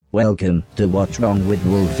Welcome to What's Wrong with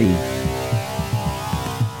Wolfie.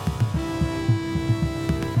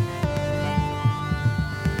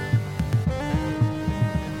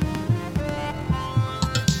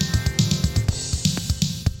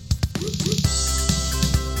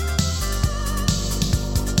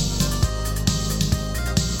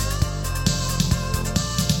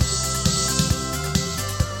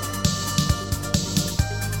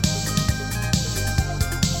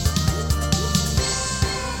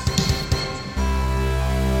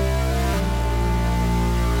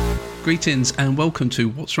 Greetings and welcome to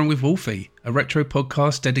What's Wrong with Wolfie, a retro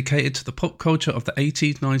podcast dedicated to the pop culture of the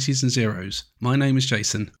 80s, 90s and zeros. My name is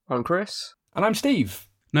Jason. I'm Chris. And I'm Steve.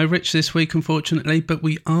 No Rich this week, unfortunately, but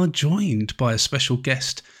we are joined by a special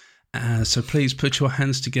guest. So please put your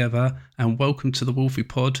hands together and welcome to the Wolfie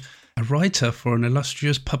Pod, a writer for an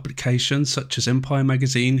illustrious publication such as Empire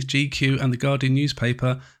Magazine, GQ and The Guardian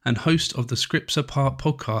newspaper, and host of the Scripts Apart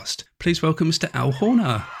podcast. Please welcome Mr. Al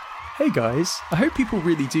Horner. Hey guys, I hope people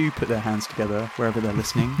really do put their hands together wherever they're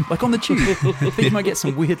listening, like on the tube. I think you might get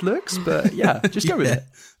some weird looks, but yeah, just go with it.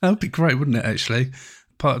 That would be great, wouldn't it, actually?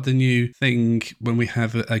 Part of the new thing when we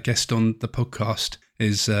have a guest on the podcast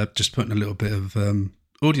is just putting a little bit of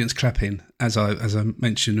audience clapping as I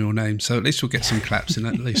mention your name. So at least we'll get some claps in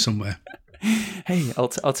at least somewhere. Hey,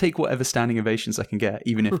 I'll take whatever standing ovations I can get,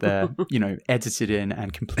 even if they're, edited in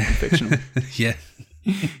and completely fictional. Yeah.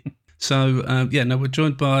 So, we're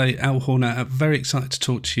joined by Al Horner. I'm very excited to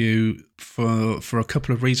talk to you for a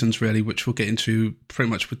couple of reasons, really, which we'll get into pretty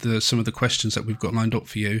much with some of the questions that we've got lined up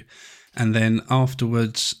for you. And then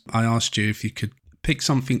afterwards, I asked you if you could pick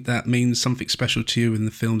something that means something special to you in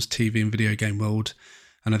the films, TV and video game world.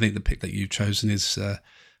 And I think the pick that you've chosen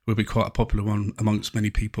will be quite a popular one amongst many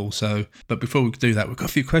people. So, but before we do that, we've got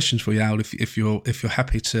a few questions for you, Al, if you're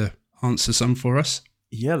happy to answer some for us.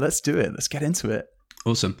 Yeah, let's do it. Let's get into it.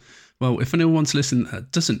 Awesome. Well, if anyone wants to listen that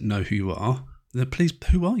doesn't know who you are, then please,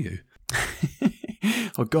 who are you?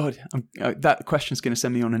 Oh, God. That question's going to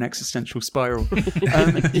send me on an existential spiral.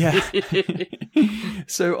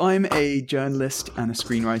 So I'm a journalist and a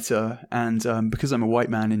screenwriter, and because I'm a white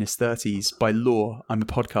man in his 30s, by law, I'm a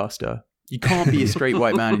podcaster. You can't be a straight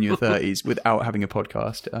white man in your 30s without having a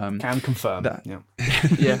podcast. Can confirm. That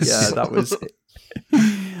was it.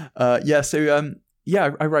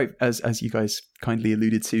 I write, as you guys kindly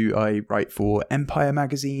alluded to, I write for Empire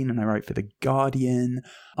Magazine and I write for The Guardian.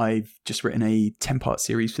 I've just written a 10-part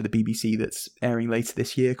series for the BBC that's airing later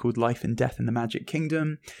this year called Life and Death in the Magic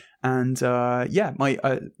Kingdom. And this is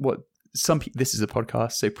a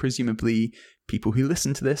podcast, so presumably people who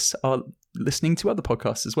listen to this are listening to other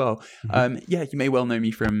podcasts as well. Mm-hmm. You may well know me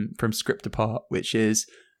from Script Apart, which is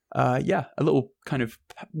a little kind of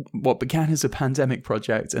what began as a pandemic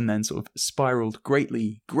project and then sort of spiraled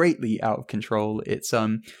greatly out of control. It's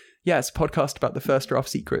a podcast about the first draft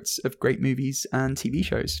secrets of great movies and TV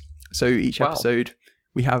shows. So each episode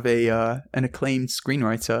we have an acclaimed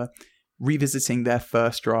screenwriter revisiting their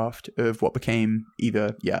first draft of what became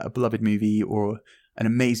either a beloved movie or an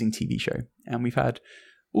amazing TV show. And we've had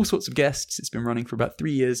all sorts of guests. It's been running for about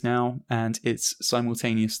 3 years now, and it's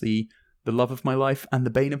simultaneously the love of my life and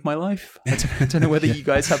the bane of my life. I don't know whether you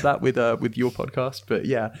guys have that with your podcast, but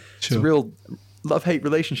It's a real love-hate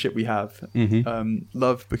relationship we have. Mm-hmm.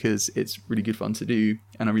 Love because it's really good fun to do,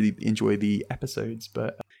 and I really enjoy the episodes,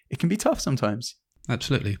 but it can be tough sometimes.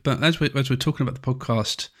 Absolutely. But as we're talking about the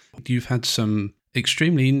podcast, you've had some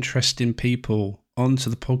extremely interesting people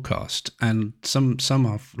onto the podcast, and some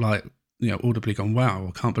have audibly gone, wow,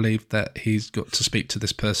 I can't believe that he's got to speak to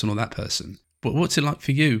this person or that person. But what's it like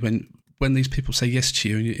for you when these people say yes to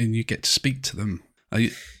you and you get to speak to them?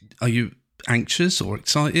 Are you anxious or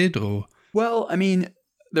excited or? Well, I mean,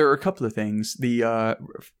 there are a couple of things. The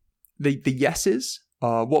yeses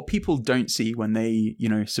are what people don't see when they,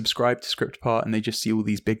 subscribe to Script Apart and they just see all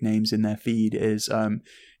these big names in their feed is,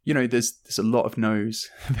 there's a lot of no's.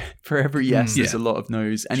 For every yes, there's a lot of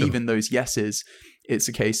no's. And even those yeses, it's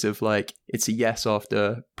a case of it's a yes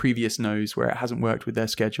after previous no's where it hasn't worked with their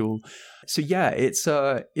schedule. So there's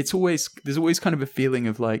always kind of a feeling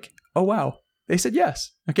of oh wow, they said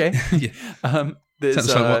yes. Okay. Yeah.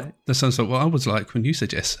 That sounds like what I was like when you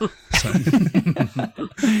said yes. So.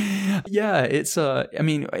 Yeah, it's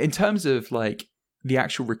in terms of the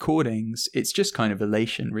actual recordings, it's just kind of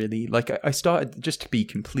elation, really. I started, just to be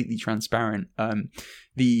completely transparent,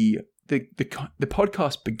 the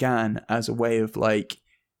podcast began as a way of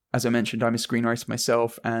as I mentioned, I'm a screenwriter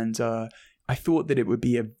myself, and I thought that it would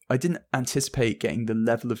be I didn't anticipate getting the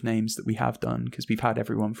level of names that we have done, because we've had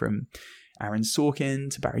everyone from Aaron Sorkin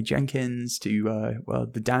to Barry Jenkins to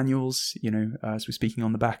the Daniels, as we're speaking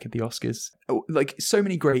on the back of the Oscars. Like, so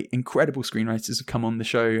many great, incredible screenwriters have come on the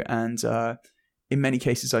show, and in many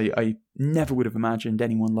cases I never would have imagined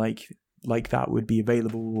anyone like that would be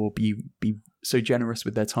available or be so generous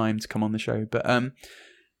with their time to come on the show. But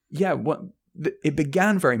it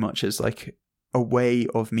began very much as like a way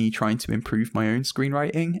of me trying to improve my own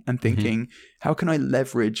screenwriting and thinking, how can I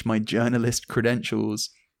leverage my journalist credentials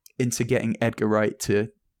into getting Edgar Wright to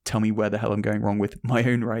tell me where the hell I'm going wrong with my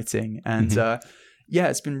own writing? And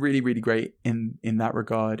it's been really, really great in that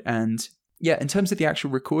regard. And yeah, in terms of the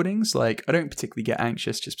actual recordings, like, I don't particularly get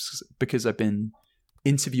anxious just because I've been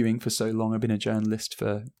interviewing for so long. I've been a journalist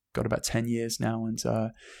for about 10 years now, and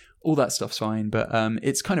all that stuff's fine. But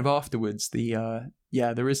it's kind of afterwards, there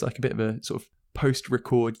is like a bit of a sort of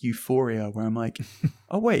post-record euphoria where I'm like,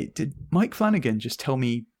 oh wait, did Mike Flanagan just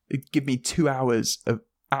give me 2 hours of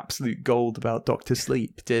absolute gold about Dr.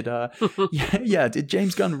 Sleep? Did did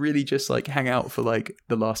James Gunn really just like hang out for like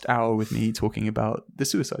the last hour with me talking about the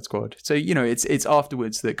Suicide Squad? So it's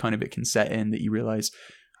afterwards that kind of it can set in, that you realize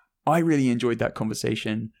I really enjoyed that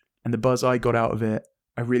conversation, and the buzz I got out of it,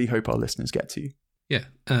 I really hope our listeners get to. Yeah,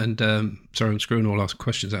 and sorry, I'm screwing all our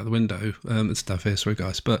questions out the window and stuff here. Sorry,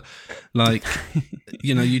 guys, but like,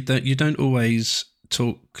 you don't always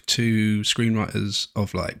talk to screenwriters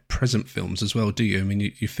of like present films as well, do you? I mean,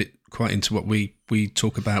 you fit quite into what we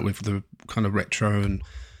talk about with the kind of retro and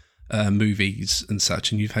movies and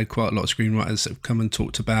such. And you've had quite a lot of screenwriters that have come and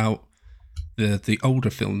talked about the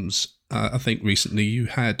older films. I think recently you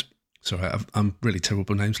had. Sorry, I'm really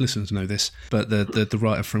terrible names. Listeners know this, but the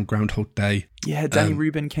writer from Groundhog Day. Yeah, Danny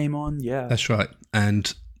Rubin came on. Yeah, that's right.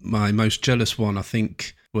 And my most jealous one, I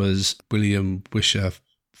think, was William Wisher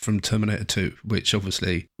from Terminator 2, which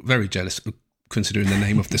obviously very jealous considering the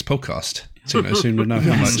name of this podcast. So soon we'll know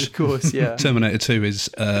how much. Of course, yeah. Terminator 2 is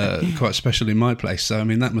quite special in my place. So I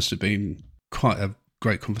mean, that must have been quite a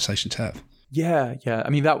great conversation to have. Yeah. I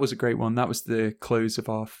mean, that was a great one. That was the close of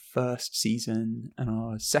our first season, and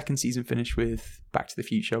our second season finished with Back to the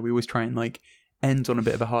Future. We always try and like end on a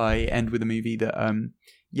bit of a high, end with a movie that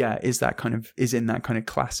is in that kind of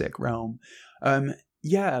classic realm.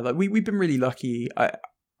 Like we've been really lucky.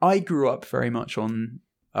 I grew up very much on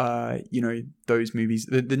those movies.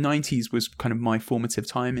 The 90s was kind of my formative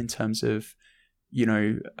time in terms of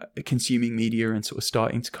consuming media and sort of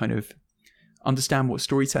starting to kind of understand what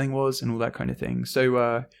storytelling was and all that kind of thing. So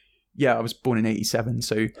I was born in 87,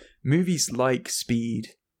 so movies like Speed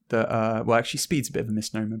actually Speed's a bit of a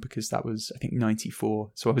misnomer because that was I think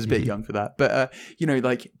 94, so I was a bit young for that, but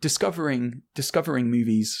like discovering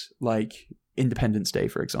movies like Independence Day,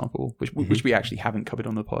 for example, which we actually haven't covered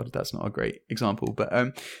on the pod. That's not a great example,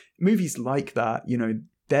 but movies like that,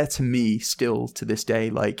 they're to me still to this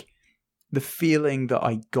day like the feeling that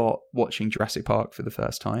I got watching Jurassic Park for the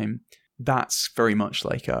first time. That's very much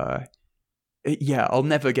like I'll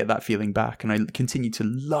never get that feeling back, and I continue to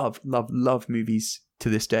love movies to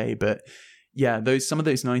this day. But some of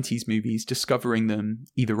those 90s movies, discovering them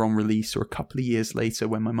either on release or a couple of years later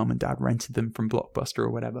when my mum and dad rented them from Blockbuster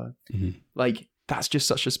or whatever, like that's just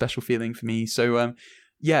such a special feeling for me. So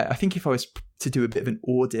I think if I was to do a bit of an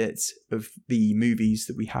audit of the movies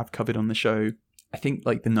that we have covered on the show, I think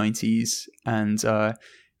like the 90s and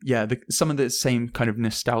some of the same kind of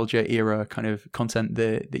nostalgia era kind of content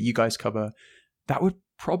that you guys cover, that would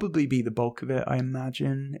probably be the bulk of it, I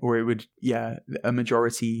imagine. Or it would, a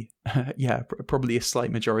majority, probably a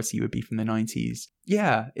slight majority would be from the 90s.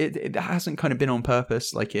 Yeah, it hasn't kind of been on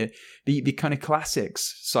purpose. Like the kind of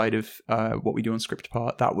classics side of what we do on Script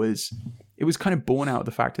Apart, it was kind of born out of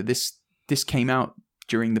the fact that this came out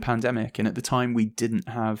during the pandemic, and at the time we didn't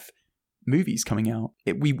have movies coming out.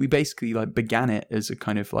 We basically like began it as a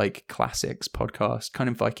kind of like classics podcast, kind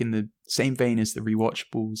of like in the same vein as the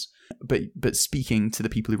Rewatchables, but speaking to the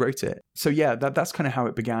people who wrote it. So that's kind of how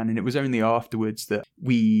it began, and it was only afterwards that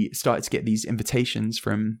we started to get these invitations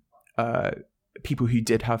from people who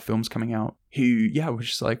did have films coming out who were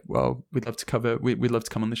just like, well, we'd love to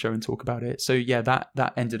come on the show and talk about it. So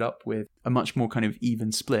that ended up with a much more kind of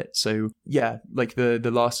even split. So like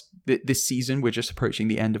this season, we're just approaching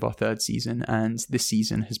the end of our third season, and this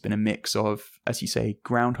season has been a mix of, as you say,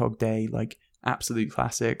 Groundhog Day, like absolute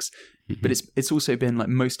classics, but it's also been like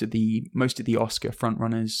most of the Oscar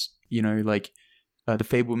frontrunners, like The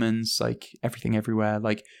Fabelmans, like Everything Everywhere,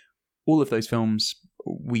 like all of those films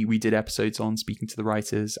we did episodes on, speaking to the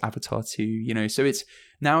writers. Avatar 2, so it's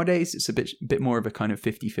nowadays it's a bit more of a kind of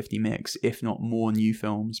 50-50 mix, if not more new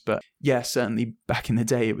films. But certainly back in the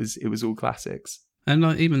day it was all classics. And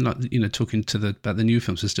talking about the new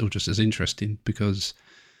films is still just as interesting, because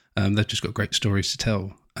They've just got great stories to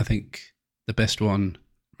tell. I think the best one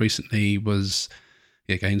recently was,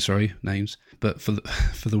 again, sorry, names, but for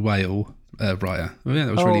the Whale writer. Oh, yeah,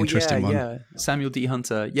 that was a really interesting one. Yeah, Samuel D.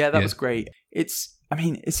 Hunter. Yeah, that was great. It's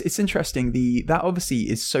interesting. That obviously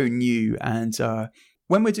is so new, and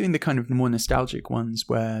when we're doing the kind of more nostalgic ones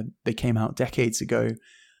where they came out decades ago,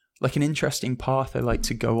 like an interesting path I like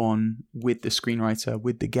to go on with the screenwriter,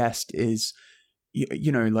 with the guest is,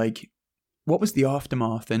 like, what was the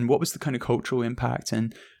aftermath and what was the kind of cultural impact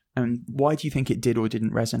and why do you think it did or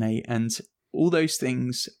didn't resonate? And all those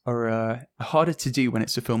things are harder to do when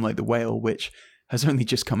it's a film like The Whale, which has only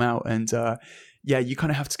just come out. And you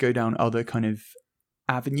kind of have to go down other kind of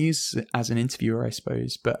avenues as an interviewer, I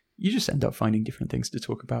suppose. But you just end up finding different things to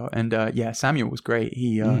talk about. And Samuel was great.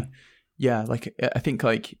 He, I think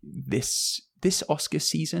like this Oscar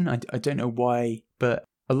season, I don't know why, but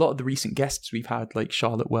a lot of the recent guests we've had, like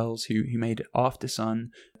Charlotte Wells, who made After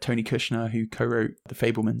Sun, Tony Kushner, who co-wrote The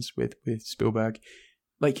Fabelmans with Spielberg,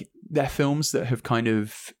 like they're films that have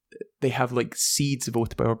they have like seeds of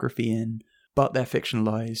autobiography in, but they're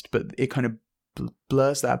fictionalized, but it kind of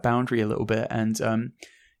blurs that boundary a little bit. And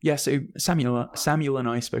so Samuel and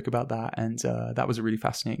I spoke about that, and that was a really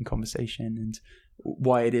fascinating conversation, and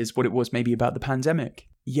why it is what it was maybe about the pandemic.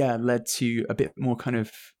 Led to a bit more kind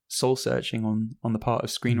of soul searching on the part of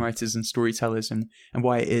screenwriters and storytellers, and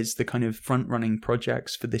why it is the kind of front running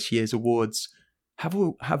projects for this year's awards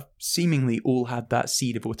have seemingly all had that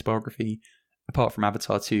seed of autobiography. Apart from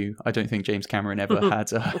Avatar 2, I don't think James Cameron ever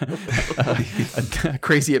had a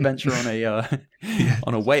crazy adventure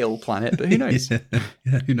on a whale planet, but who knows?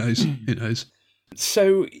 Who knows?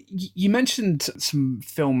 So you mentioned some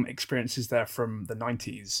film experiences there from the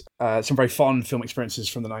 90s, some very fond film experiences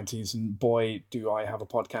from the 90s, and boy, do I have a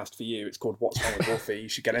podcast for you. It's called What's Wrong with Wolfie? You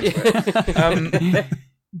should get into it.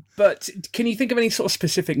 But can you think of any sort of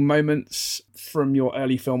specific moments from your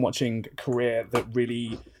early film watching career that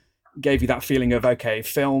really gave you that feeling of, okay,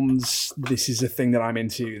 films, this is a thing that I'm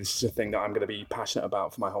into, this is a thing that I'm going to be passionate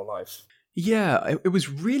about for my whole life? Yeah, it was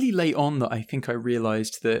really late on that I think I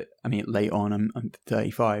realized that, late on, I'm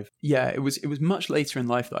 35. Yeah, it was much later in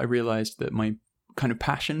life that I realized that my kind of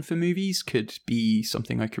passion for movies could be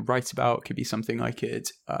something I could write about, could be something I could,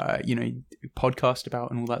 podcast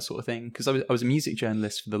about and all that sort of thing. Because I was a music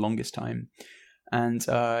journalist for the longest time. And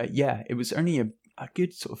it was only a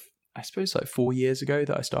good sort of, I suppose, like 4 years ago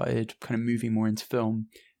that I started kind of moving more into film.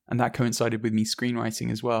 And that coincided with me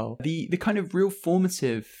screenwriting as well. The kind of real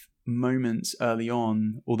formative moments early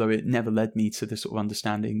on, although it never led me to the sort of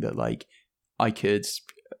understanding that like I could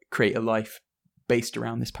create a life based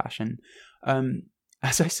around this passion.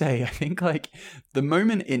 As I say, I think like the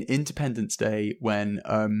moment in Independence Day when,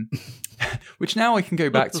 which now I can go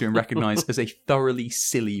back to and recognize as a thoroughly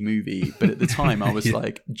silly movie, but at the time I was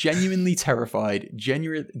like genuinely terrified,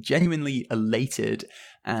 genuinely elated,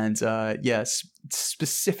 and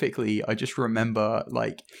specifically I just remember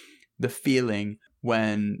like the feeling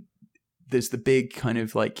when there's the big kind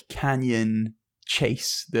of like canyon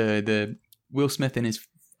chase, the Will Smith in his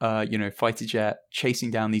fighter jet chasing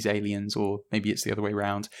down these aliens, or maybe it's the other way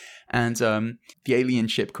around, and the alien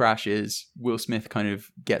ship crashes. Will Smith kind of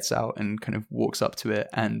gets out and kind of walks up to it,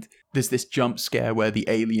 and there's this jump scare where the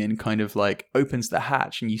alien kind of like opens the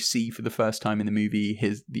hatch, and you see for the first time in the movie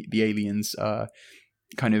the aliens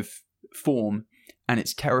kind of form, and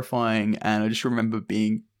it's terrifying. And I just remember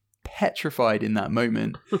being petrified in that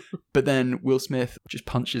moment. But then Will Smith just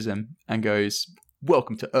punches him and goes,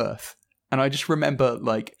 "Welcome to Earth." And I just remember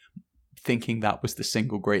like thinking that was the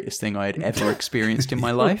single greatest thing I had ever experienced in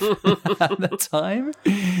my life at the time.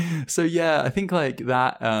 So yeah, I think like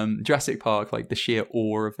that Jurassic Park, like the sheer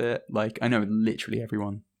awe of it, like I know literally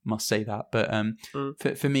everyone must say that, but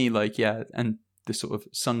for me, like, yeah, and the sort of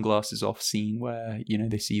sunglasses off scene where,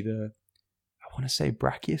 they see I want to say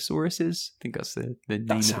Brachiosauruses. I think that's the name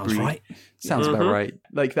of the breed. Right. Sounds about right.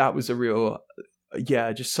 Like that was a real,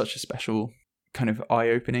 just such a special kind of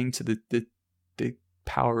eye-opening to the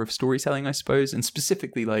power of storytelling, I suppose, and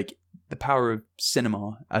specifically like the power of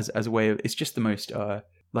cinema as a way of, it's just the most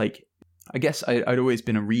like, I guess I'd always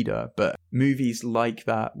been a reader, but movies like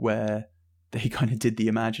that where they kind of did the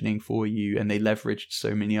imagining for you and they leveraged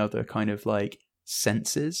so many other kind of like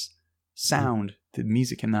senses, sound, the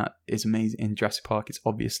music in that is amazing. In Jurassic Park, it's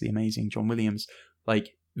obviously amazing. John Williams,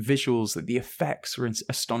 like visuals, like the effects were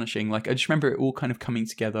astonishing. Like I just remember it all kind of coming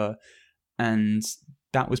together. And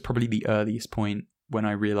that was probably the earliest point when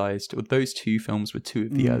I realized, or those two films were two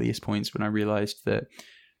of the earliest points when I realized that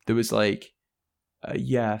there was like,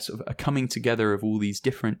 sort of a coming together of all these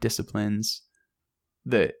different disciplines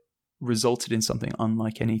that resulted in something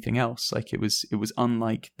unlike anything else. Like it was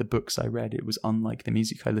unlike the books I read. It was unlike the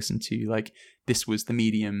music I listened to. Like this was the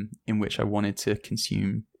medium in which I wanted to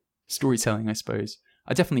consume storytelling, I suppose.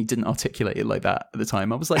 I definitely didn't articulate it like that at the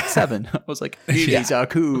time. I was like 7. I was like, movies are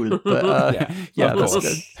cool. But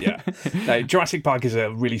No, Jurassic Park is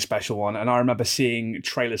a really special one. And I remember seeing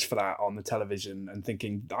trailers for that on the television and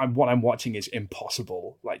thinking, what I'm watching is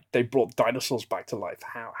impossible. Like, they brought dinosaurs back to life.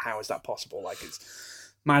 How is that possible? Like, it's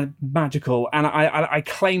magical. And I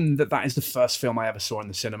claim that is the first film I ever saw in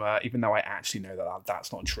the cinema, even though I actually know that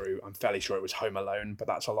that's not true. I'm fairly sure it was Home Alone, but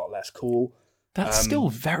that's a lot less cool. That's still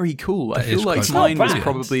very cool. I That feel is like quite mine was bad.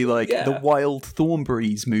 probably like the Wild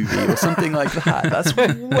Thornberrys movie or something like that. That's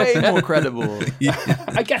way more credible.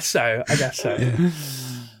 I guess so.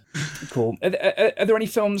 Cool. Are there any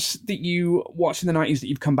films that you watched in the 90s that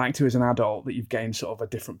you've come back to as an adult that you've gained sort of a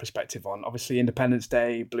different perspective on? Obviously, Independence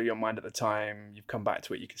Day blew your mind at the time. You've come back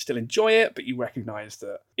to it. You can still enjoy it, but you recognise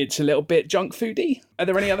that it's a little bit junk foody. Are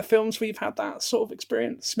there any other films where you've had that sort of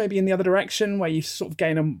experience, maybe in the other direction, where you sort of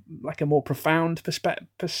gain a more profound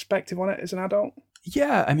perspective on it as an adult?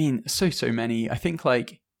 Yeah, I mean, so many. I think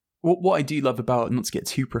like what I do love about, not to get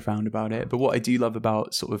too profound about it, but what I do love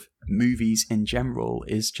about sort of movies in general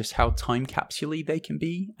is just how time capsule-y they can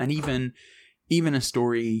be. And even a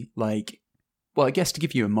story like, well, I guess to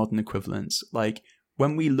give you a modern equivalence, like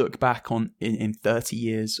when we look back on in 30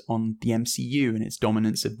 years on the MCU and its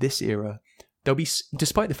dominance of this era, there'll be,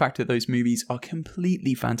 despite the fact that those movies are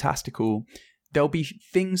completely fantastical, there'll be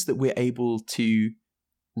things that we're able to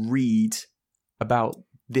read about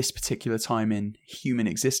this particular time in human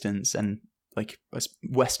existence and like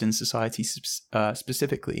Western society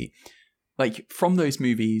specifically, like from those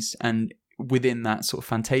movies and within that sort of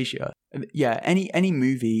fantasia. Yeah, any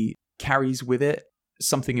movie carries with it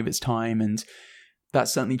something of its time, and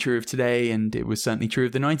that's certainly true of today, and it was certainly true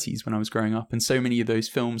of the 90s when I was growing up. And so many of those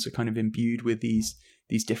films are kind of imbued with these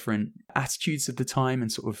different attitudes of the time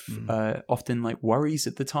and sort of often like worries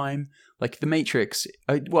at the time. Like The Matrix,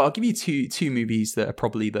 I'll give you two movies that are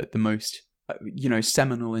probably the most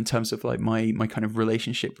seminal in terms of like my kind of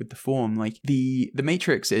relationship with the form. Like the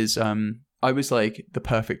Matrix is I was like the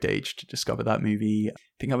perfect age to discover that movie. I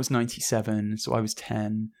think I was 97, so I was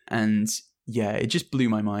 10, and yeah, it just blew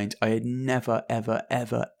my mind. I had never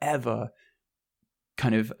ever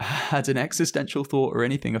kind of had an existential thought or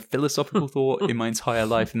anything, a philosophical thought in my entire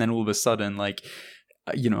life. And then all of a sudden, like,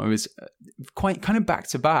 I was quite kind of back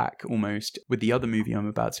to back almost with the other movie I'm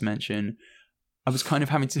about to mention. I was kind of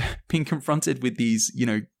being confronted with these,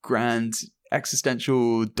 grand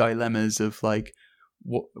existential dilemmas of like,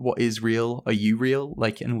 what is real? Are you real?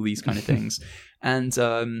 Like, and all these kind of things. And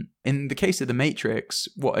in the case of The Matrix,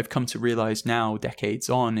 what I've come to realize now, decades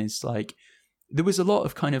on, is like, there was a lot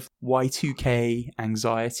of kind of Y2K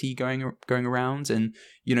anxiety going around, and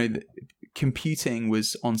computing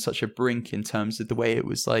was on such a brink in terms of the way it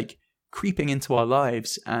was like creeping into our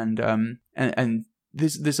lives, and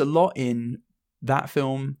there's a lot in that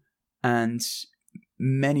film and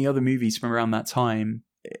many other movies from around that time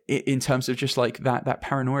in terms of just like that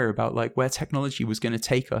paranoia about like where technology was going to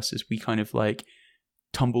take us as we kind of like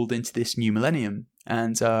tumbled into this new millennium.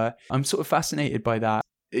 And I'm sort of fascinated by that.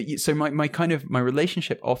 So my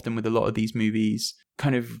relationship often with a lot of these movies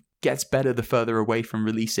kind of gets better the further away from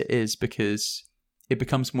release it is, because it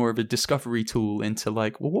becomes more of a discovery tool into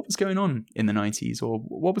like, well, what was going on in the 90s, or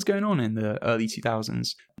what was going on in the early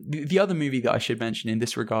 2000s. The other movie that I should mention in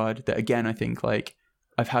this regard that again I think like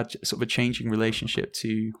I've had sort of a changing relationship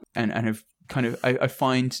to and have kind of I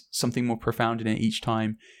find something more profound in it each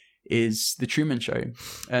time is The Truman Show.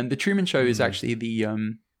 And The Truman Show is actually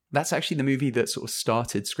that's actually the movie that sort of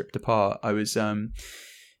started Script Apart. I was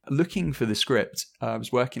looking for the script. I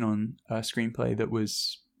was working on a screenplay that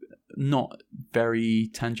was not very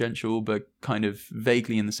tangential, but kind of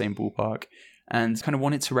vaguely in the same ballpark, and kind of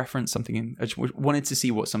wanted to reference something. I just wanted to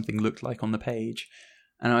see what something looked like on the page,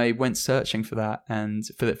 and I went searching for that and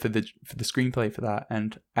for the screenplay for that,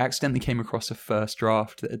 and I accidentally came across a first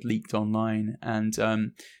draft that had leaked online, and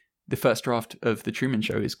the first draft of The Truman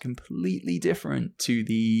Show is completely different to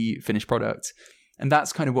the finished product. And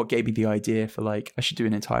that's kind of what gave me the idea for like, I should do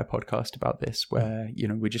an entire podcast about this where,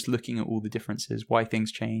 we're just looking at all the differences, why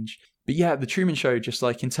things change. But yeah, The Truman Show, just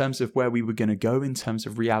like in terms of where we were going to go in terms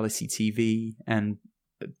of reality TV and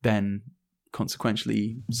then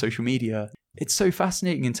consequently social media, it's so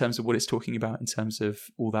fascinating in terms of what it's talking about in terms of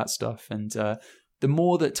all that stuff. And the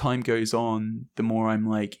more that time goes on, the more I'm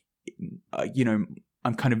like,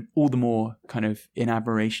 I'm kind of all the more kind of in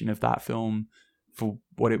admiration of that film for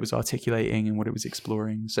what it was articulating and what it was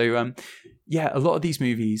exploring. So yeah, a lot of these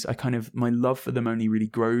movies, my love for them only really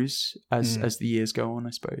grows as the years go on,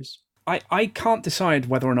 I suppose. I can't decide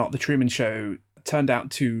whether or not The Truman Show turned out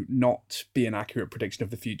to not be an accurate prediction of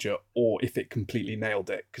the future or if it completely nailed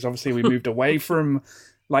it. Because obviously we moved away from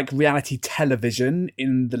like reality television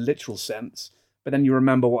in the literal sense, but then you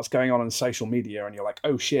remember what's going on social media and you're like,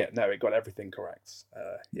 oh shit, no, it got everything correct.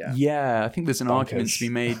 Yeah, I think there's an argument to be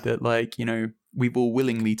made that, like, you know, we've all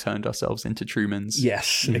willingly turned ourselves into Trumans.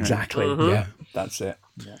 Yes, exactly. Yeah, that's it.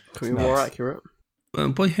 Yeah. Could be more accurate.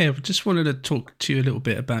 Boy, hey, I just wanted to talk to you a little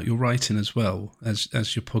bit about your writing as well as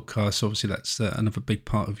your podcast. Obviously, that's another big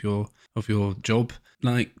part of your job.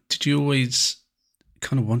 Like, did you always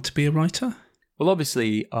kind of want to be a writer? Well,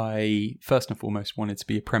 obviously, I first and foremost wanted to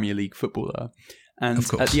be a Premier League footballer. And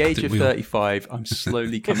at the age of 35, I'm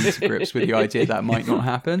slowly coming to grips with the idea that might not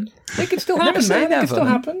happen. It can still happen, man. It can still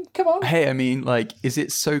happen. Come on. Hey, I mean, like, is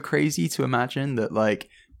it so crazy to imagine that, like,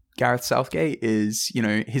 Gareth Southgate is, you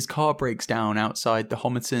know, his car breaks down outside the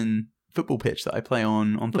Homerton football pitch that I play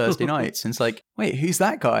on Thursday nights. And it's like, wait, who's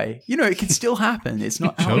that guy? You know, it can still happen. It's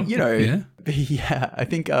not, Sure. you know. Yeah. I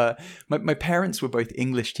think my parents were both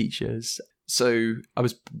English teachers. So I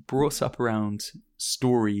was brought up around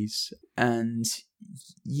stories, and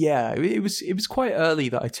yeah, it was quite early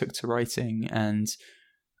that I took to writing. And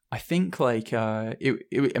I think like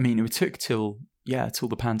it took till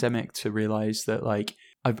the pandemic to realize that, like,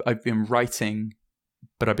 I've been writing,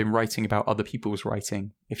 but I've been writing about other people's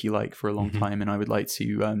writing, if you like, for a long time, and I'd like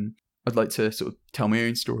to sort of tell my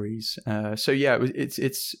own stories. So yeah,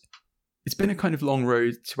 it's been a kind of long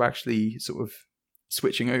road to actually sort of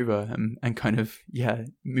switching over and kind of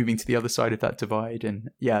moving to the other side of that divide, and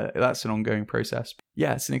yeah, that's an ongoing process.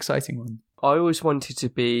 Yeah, it's an exciting one. I always wanted to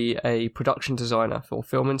be a production designer for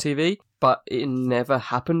film and TV, but it never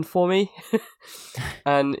happened for me.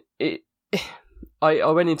 And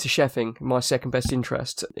I went into chefing, my second best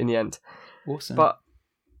interest in the end. Awesome. But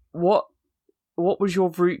what was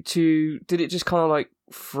your route to? Did it just kind of like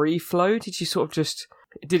free flow?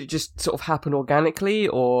 Did it just sort of happen organically,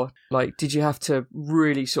 or like did you have to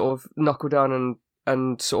really sort of knuckle down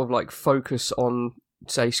and sort of like focus on,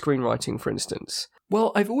 say, screenwriting, for instance?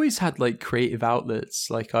 Well, I've always had like creative outlets.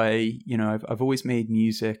 Like I've always made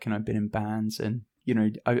music, and I've been in bands, and you know,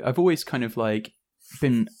 I've always kind of like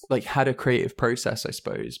been like had a creative process, I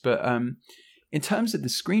suppose. But in terms of the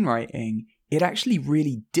screenwriting, it actually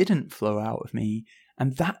really didn't flow out of me.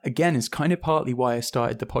 And that, again, is kind of partly why I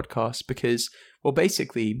started the podcast, because, well,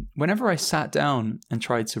 basically, whenever I sat down and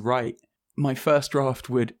tried to write, my first draft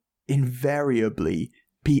would invariably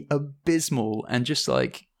be abysmal and just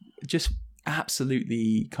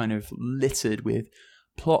absolutely kind of littered with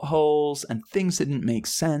plot holes and things that didn't make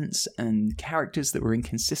sense and characters that were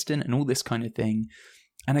inconsistent and all this kind of thing.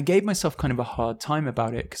 And I gave myself kind of a hard time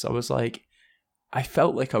about it because I was like, I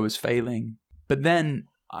felt like I was failing. But then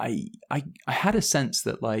I had a sense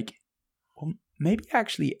that, like, well, maybe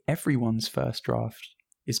actually everyone's first draft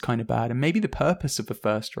is kind of bad. And maybe the purpose of the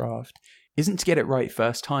first draft isn't to get it right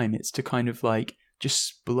first time. It's to kind of like just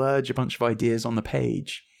splurge a bunch of ideas on the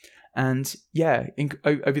page. And yeah,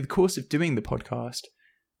 over the course of doing the podcast,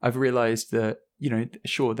 I've realized that, you know,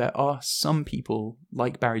 sure, there are some people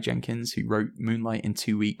like Barry Jenkins who wrote Moonlight in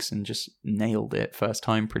 2 weeks and just nailed it first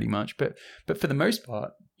time pretty much. But for the most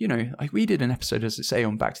part, you know, like we did an episode, as I say,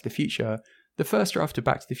 on Back to the Future. The first draft of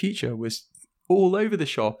Back to the Future was all over the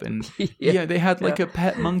shop, and they had like a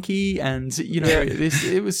pet monkey, and you know,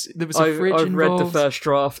 there was a fridge I've involved. read the first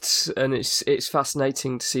drafts, and it's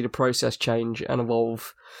fascinating to see the process change and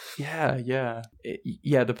evolve. The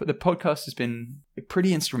podcast has been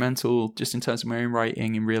pretty instrumental just in terms of my own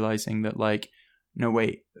writing and realizing that, like, no,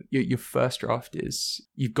 wait, your first draft is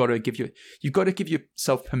you've got to give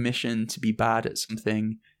yourself permission to be bad at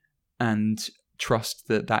something and trust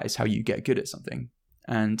that is how you get good at something.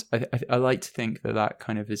 And I like to think that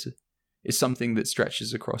kind of is something that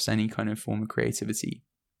stretches across any kind of form of creativity.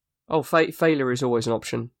 Oh, failure is always an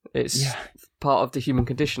option. It's part of the human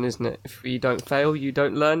condition, isn't it? If you don't fail, you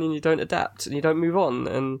don't learn, and you don't adapt, and you don't move on.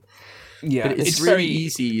 And but it's really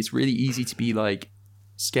easy. It's really easy to be like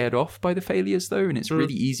scared off by the failures, though, and it's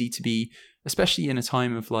really easy to be, especially in a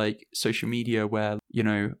time of like social media, where, you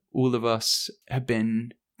know, all of us have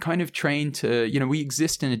been kind of trained to, you know, we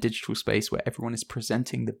exist in a digital space where everyone is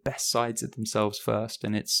presenting the best sides of themselves first,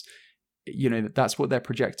 and it's, you know, that's what they're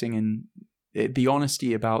projecting, and the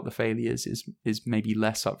honesty about the failures is maybe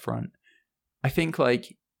less upfront. I think,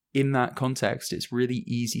 like, in that context, it's really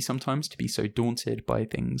easy sometimes to be so daunted by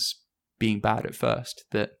things being bad at first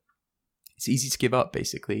that it's easy to give up,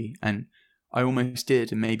 basically. And I almost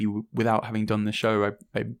did, and maybe without having done the show,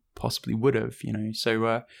 I possibly would have,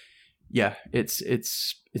 So yeah, it's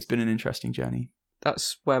been an interesting journey.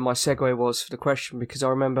 That's where my segue was for the question, because I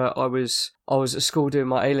remember I was at school doing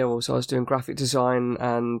my A-levels. I was doing graphic design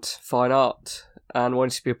and fine art, and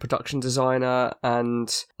wanted to be a production designer,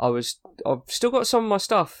 and I've still got some of my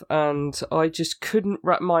stuff, and I just couldn't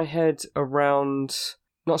wrap my head around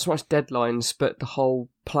not so much deadlines, but the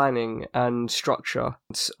whole planning and structure.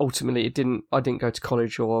 Ultimately, I didn't go to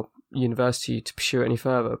college or university to pursue it any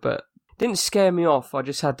further, but it didn't scare me off. I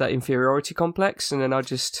just had that inferiority complex, and then I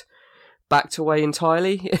just backed away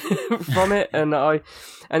entirely from it. And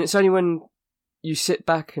it's only when you sit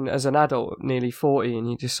back and as an adult, nearly 40, and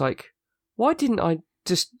you're just like, why didn't I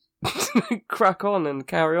just crack on and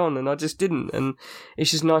carry on? And I just didn't. And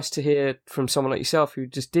it's just nice to hear from someone like yourself who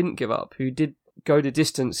just didn't give up, who did go the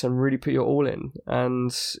distance and really put your all in.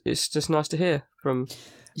 And it's just nice to hear from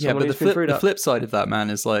someone who's been through that. The flip side of that, man,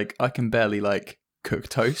 is like, I can barely like cook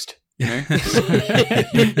toast,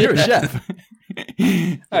 You're a chef.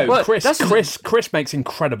 Oh, Chris makes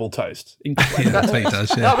incredible toast. Incredible. Yeah, that's what he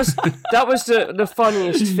does. Yeah. That was the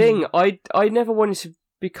funniest thing. I never wanted to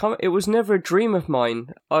become. It was never a dream of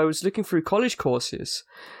mine. I was looking through college courses,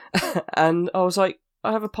 and I was like,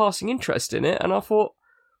 I have a passing interest in it, and I thought,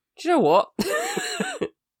 do you know what?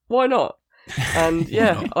 Why not? And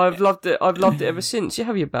yeah, I've loved it. I've loved it ever since. You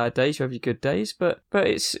have your bad days, you have your good days, but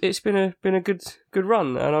it's been a good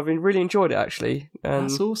run, and I've really enjoyed it actually.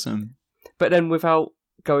 That's awesome. But then without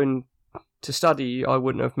going to study, I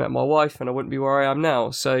wouldn't have met my wife, and I wouldn't be where I am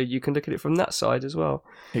now. So you can look at it from that side as well.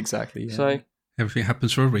 Exactly. Yeah. So everything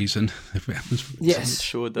happens for a reason. Yes, it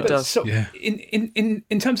sure does. So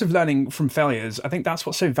in terms of learning from failures, I think that's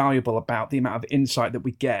what's so valuable about the amount of insight that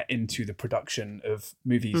we get into the production of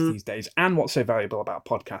movies these days, and what's so valuable about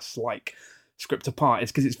podcasts like Script Apart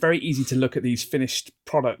is because it's very easy to look at these finished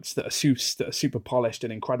products that are super polished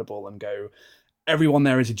and incredible and go, everyone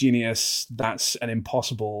there is a genius. That's an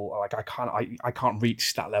impossible. Like I can't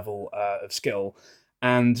reach that level of skill.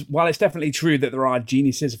 And while it's definitely true that there are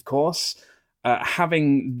geniuses, of course,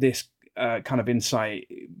 having this kind of insight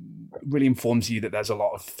really informs you that there's a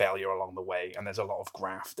lot of failure along the way, and there's a lot of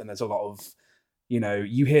graft, and there's a lot of,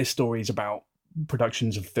 you hear stories about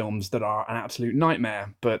productions of films that are an absolute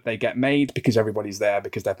nightmare, but they get made because everybody's there,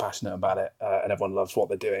 because they're passionate about it, and everyone loves what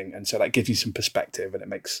they're doing. And so that gives you some perspective, and it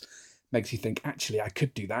makes you think, actually, I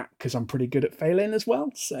could do that because I'm pretty good at failing as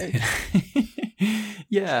well. So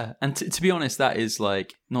yeah, and to be honest, that is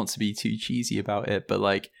like, not to be too cheesy about it, but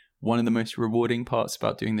like, one of the most rewarding parts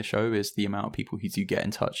about doing the show is the amount of people who do get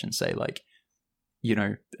in touch and say, like,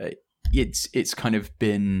 it's kind of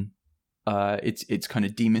been it's kind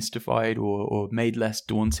of demystified or made less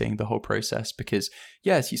daunting, the whole process, because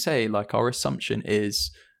as you say, like, our assumption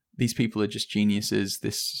is these people are just geniuses,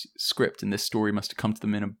 this script and this story must have come to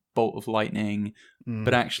them in a bolt of lightning,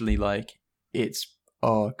 but actually, like, it's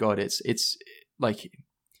like,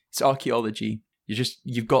 it's archaeology.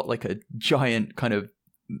 You've got like a giant kind of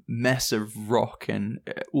mess of rock and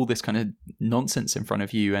all this kind of nonsense in front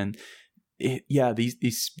of you, and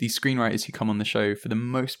these screenwriters who come on the show, for the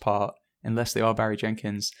most part, unless they are Barry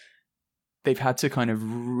Jenkins, they've had to kind of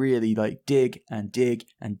really like dig and dig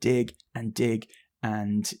and dig and dig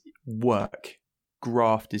and work,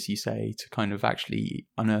 graft, as you say, to kind of actually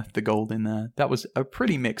unearth the gold in there. That was a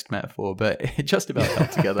pretty mixed metaphor, but it just about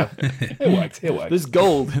held together. It worked. There's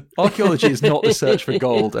gold. Archaeology is not the search for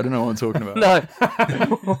gold. I don't know what I'm talking about. No.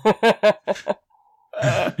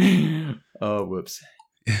 Oh, whoops.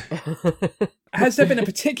 Has there been a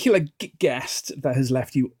particular guest that has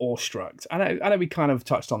left you awestruck? I know we kind of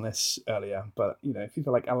touched on this earlier, but if you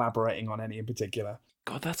feel like elaborating on any in particular.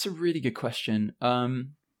 God, that's a really good question. I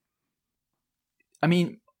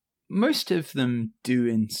mean, most of them do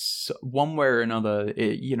in one way or another.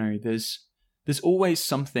 There's always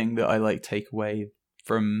something that I like take away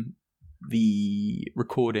from the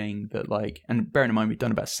recording that, like, and bearing in mind we've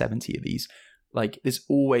done about 70 of these, like, there's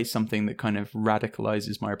always something that kind of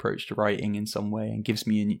radicalizes my approach to writing in some way and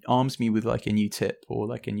arms me with like a new tip or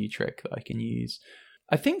like a new trick that I can use.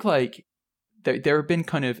 I think like there have been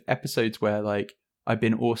kind of episodes where like I've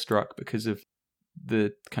been awestruck because of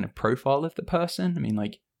the kind of profile of the person. I mean,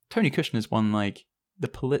 like, Tony Kushner's won like the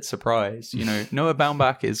Pulitzer Prize. Noah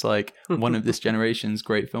Baumbach is like one of this generation's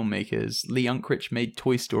great filmmakers. Lee Unkrich made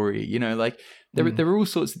Toy Story. Like there are all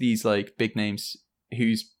sorts of these like big names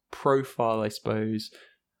whose profile, I suppose,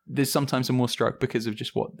 there's sometimes I'm more struck because of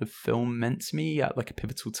just what the film meant to me at like a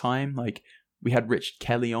pivotal time. Like, we had Richard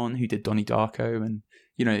Kelly on, who did Donnie Darko, and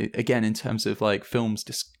again, in terms of like films,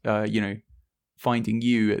 finding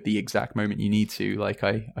you at the exact moment you need to. Like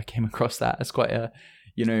I came across that as quite a,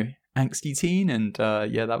 angsty teen, and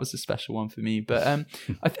that was a special one for me. But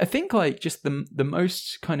I think like just the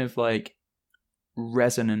most kind of like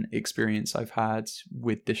resonant experience I've had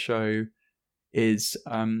with the show is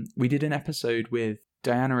we did an episode with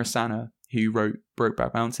Diana Asana, who wrote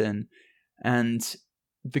Brokeback Mountain, and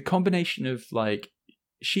the combination of like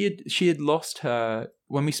she had lost her,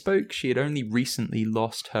 when we spoke, she had only recently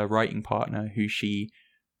lost her writing partner who she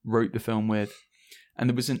wrote the film with, and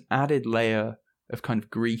there was an added layer of kind of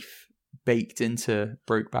grief baked into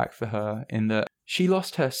Brokeback for her in that she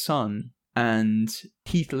lost her son, and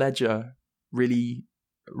Heath Ledger really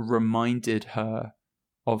reminded her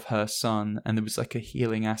of her son, and there was like a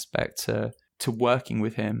healing aspect to working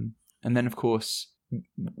with him. And then of course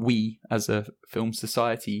we as a film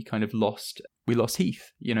society kind of lost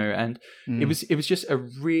Heath, and it was just a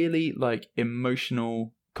really like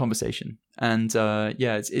emotional conversation. And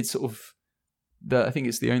it's sort of I think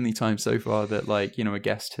it's the only time so far that like a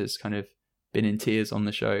guest has kind of been in tears on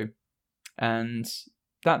the show, and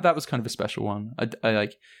that was kind of a special one. I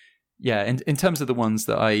like, in terms of the ones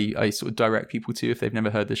that I sort of direct people to if they've never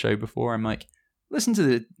heard the show before, I'm like, listen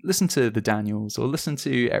to the Daniels, or listen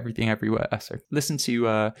to Everything Everywhere. Listen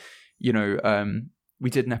to we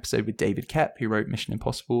did an episode with David Koepp, who wrote Mission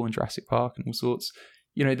Impossible and Jurassic Park and all sorts.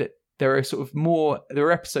 That there are sort of there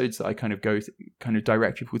are episodes that I kind of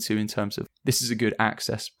direct people to in terms of this is a good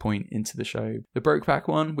access point into the show. The Brokeback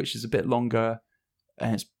one, which is a bit longer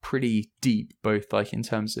and it's pretty deep, both like in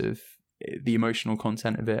terms of the emotional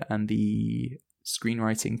content of it and the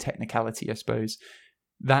screenwriting technicality, I suppose.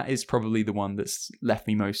 That is probably the one that's left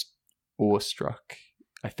me most awestruck,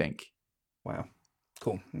 I think. Wow.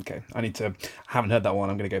 Cool. Okay. I haven't heard that one.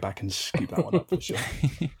 I'm going to go back and scoop that one up for sure.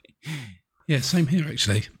 Yeah, same here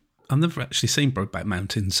actually. I've never actually seen Brokeback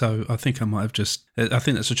Mountain, so I think I might have just... I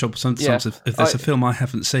think that's a job. Sometimes if there's a film I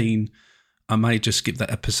haven't seen, I may just skip that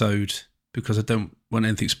episode because I don't want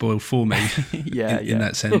anything spoiled for me in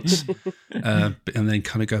that sense, and then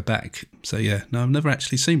kind of go back. So yeah, no, I've never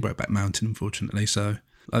actually seen Brokeback Mountain, unfortunately. So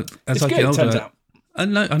as I get older... I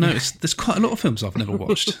know. There's quite a lot of films I've never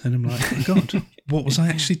watched, and I'm like, oh God, what was I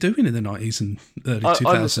actually doing in the 90s and early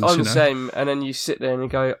 2000s? I'm the same, and then you sit there and you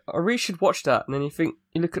go, I really should watch that, and then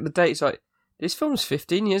you look at the date, it's like, this film's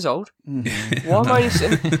 15 years old. Mm-hmm. Why am I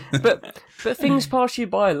sitting? But things pass you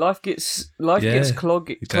by. Life gets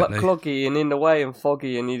cloggy and in the way and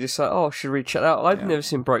foggy, and you just like, oh, should we check that out? I've never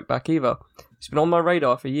seen Brokeback either. It's been on my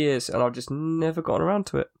radar for years, and I've just never gotten around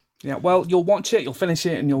to it. Yeah, well, you'll watch it, you'll finish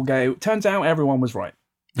it, and you'll go, turns out everyone was right.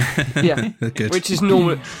 Yeah, good. Which is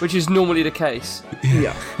normally the case.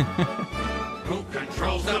 Yeah. Who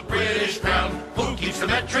controls the British crown? Who keeps the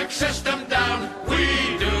metric system down? We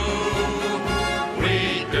do.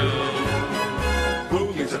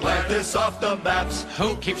 Who keeps Atlantis off the maps?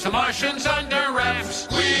 Who keeps the Martians under wraps?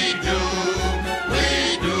 We do.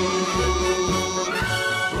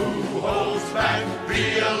 Who holds back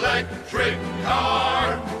the electric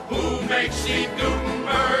car? Who makes Steve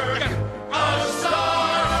Gutenberg a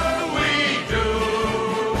star? We do.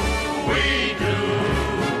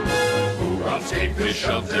 Who robs Kate Fish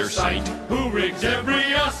of their sight? Who rigs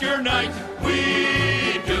every Oscar night?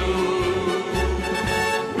 We do.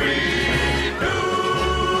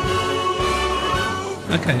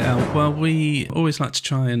 Okay, well, we always like to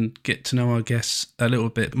try and get to know our guests a little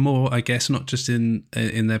bit more, I guess, not just in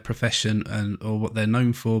their profession or what they're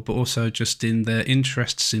known for, but also just in their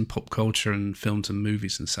interests in pop culture and films and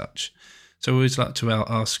movies and such. So we always like to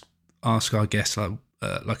ask our guests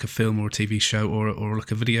like a film or a TV show or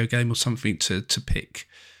like a video game or something to pick,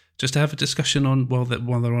 just to have a discussion on while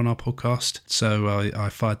they're on our podcast. So I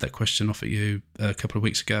fired that question off at you a couple of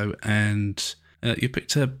weeks ago, and you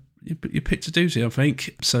picked a doozy, I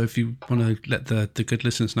think. So if you want to let the good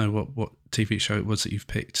listeners know what TV show it was that you've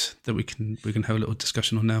picked, that we can have a little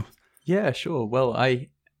discussion on now. Yeah, sure. Well, I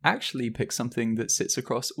actually picked something that sits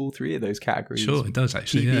across all three of those categories. Sure, it does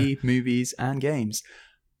actually. TV, movies, and games.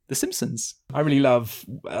 The Simpsons. I really love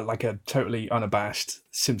like a totally unabashed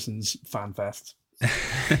Simpsons fan fest.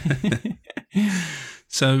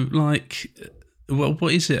 So, like,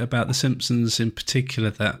 what is it about the Simpsons in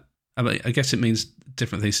particular that? I mean, I guess it means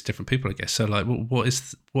different things to different people, I guess. So, like, what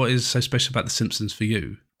is so special about The Simpsons for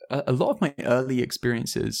you? A lot of my early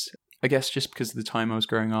experiences, I guess, just because of the time I was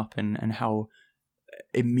growing up and how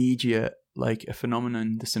immediate, like, a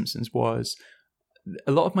phenomenon The Simpsons was,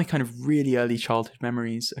 a lot of my kind of really early childhood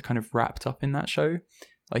memories are kind of wrapped up in that show.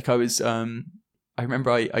 Like, I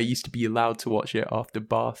remember I used to be allowed to watch it after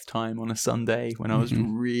bath time on a Sunday when I was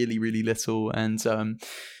really, really little, and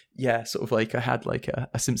sort of like I had like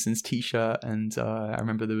a Simpsons t-shirt, and I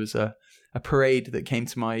remember there was a parade that came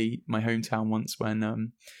to my hometown once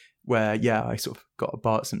when where I sort of got a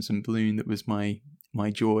Bart Simpson balloon that was my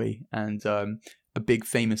joy. And a big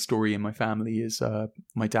famous story in my family is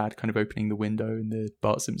my dad kind of opening the window and the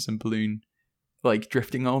Bart Simpson balloon like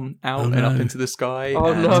drifting out and up into the sky.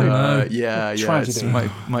 Oh, and, no. Yeah, it's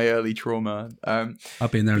my early trauma.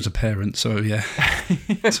 I've been there as a parent, so yeah.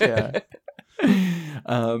 Yeah.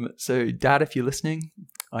 So Dad, if you're listening,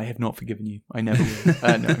 I have not forgiven you. I never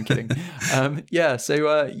will. No, I'm kidding.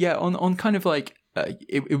 On kind of like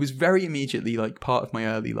it was very immediately like part of my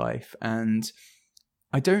early life, and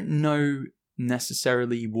I don't know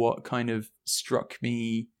necessarily what kind of struck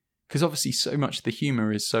me, because obviously so much of the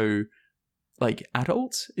humor is so like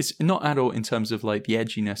adult. It's not adult in terms of like the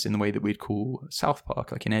edginess in the way that we'd call South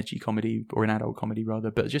Park, like an edgy comedy or an adult comedy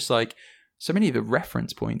rather, but just like so many of the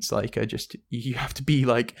reference points like are just, you have to be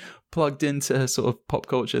like plugged into sort of pop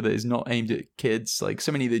culture that is not aimed at kids. Like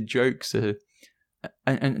so many of the jokes are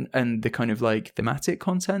and the kind of like thematic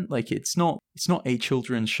content, like it's not a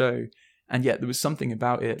children's show, and yet there was something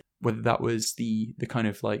about it, whether that was the kind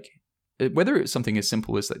of like, whether it's something as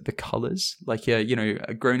simple as like the colors, like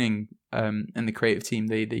Groening and the creative team,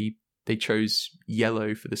 they chose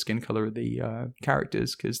yellow for the skin color of the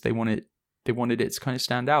characters because they wanted it to kind of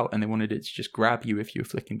stand out, and they wanted it to just grab you if you were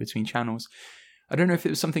flicking between channels. I don't know if it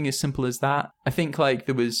was something as simple as that. I think like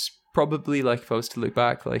there was probably, like, if I was to look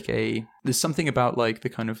back, like there's something about like the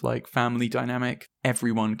kind of like family dynamic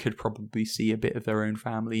everyone could probably see a bit of their own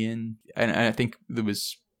family in, and I think there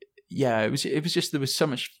was it was just, there was so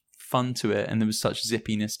much fun to it, and there was such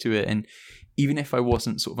zippiness to it, and even if I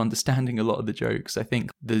wasn't sort of understanding a lot of the jokes, I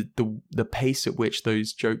think the pace at which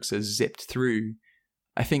those jokes are zipped through,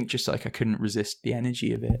 I think just like I couldn't resist the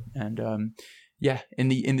energy of it. And in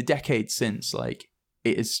the decades since, like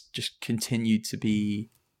it has just continued to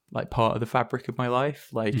be like part of the fabric of my life.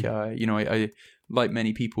 Like I like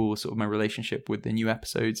many people, sort of my relationship with the new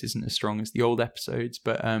episodes isn't as strong as the old episodes,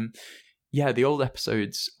 but the old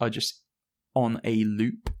episodes are just on a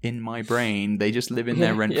loop in my brain. They just live in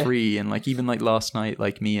there rent free. And like even like last night,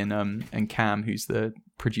 like me and Cam, who's the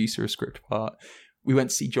producer of Script Part, we went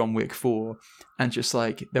to see John Wick 4, and just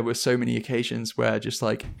like there were so many occasions where just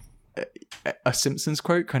like a Simpsons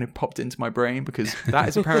quote kind of popped into my brain, because that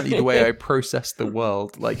is apparently the way I process the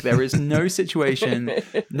world. Like there is no situation,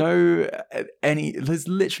 there's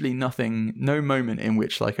literally nothing, no moment in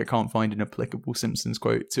which like I can't find an applicable Simpsons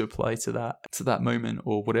quote to apply to that moment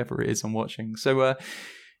or whatever it is I'm watching. So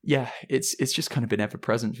it's just kind of been ever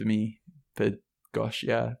present for me for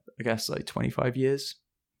I guess like 25 years,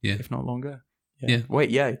 if not longer.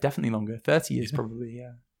 Definitely longer. 30 years probably.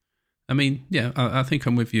 I mean, I think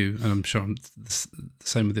I'm with you, and I'm sure I'm the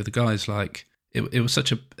same with the other guys. Like, it was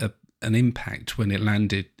such an impact when it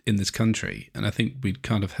landed in this country, and I think we'd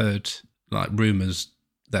kind of heard like rumours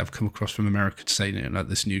that have come across from America to say, like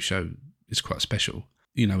this new show is quite special.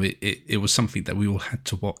 It was something that we all had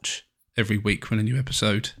to watch every week when a new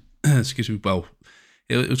episode. Excuse me. Well,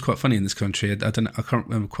 it was quite funny in this country. I can't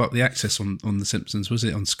remember quite the access on The Simpsons. Was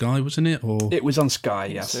it on Sky? Wasn't it? Or it was on Sky.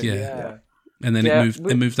 Yes. Yeah. And then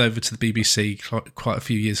it moved over to the BBC quite a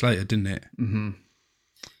few years later, didn't it? Mm-hmm.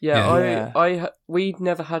 We'd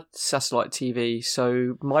never had satellite TV,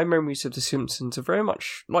 so my memories of The Simpsons are very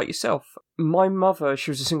much like yourself. My mother,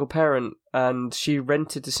 she was a single parent, and she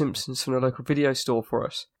rented The Simpsons from the local video store for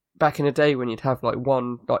us. Back in the day when you'd have like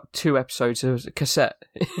two episodes of a cassette,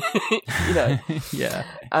 Yeah.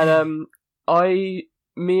 And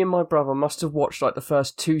me and my brother must have watched like the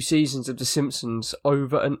first 2 seasons of The Simpsons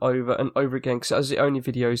over and over and over again, because that was the only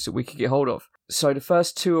videos that we could get hold of. So the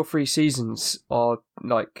first 2 or 3 seasons are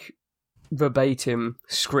like verbatim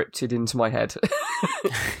scripted into my head.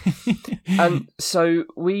 And so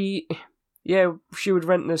she would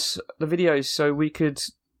rent us the videos so we could.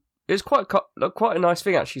 It was quite a nice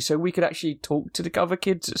thing actually. So we could actually talk to the other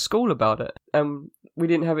kids at school about it, and we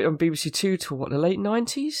didn't have it on BBC Two till the late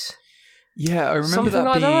 90s. Yeah, I remember Something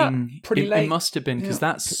that like being pretty late. It must have been, because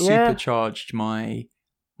that supercharged my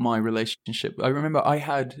relationship. I remember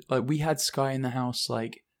we had Sky in the house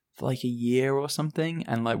like for like a year or something,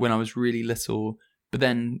 and like when I was really little, but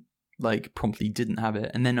then like promptly didn't have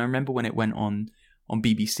it. And then I remember when it went on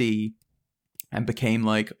BBC and became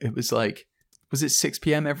like, it was like, was it 6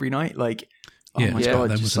 p.m. every night? Like, oh my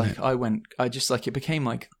god, just like it became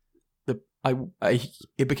like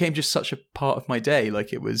it became just such a part of my day.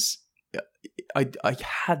 Like it was, I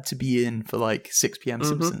had to be in for like 6 p.m.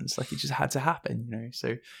 Simpsons. Like it just had to happen,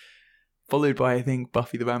 So followed by I think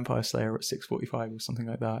Buffy the Vampire Slayer at 6:45 or something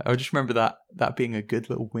like that. I just remember that being a good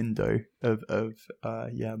little window of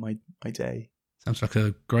my day. Sounds like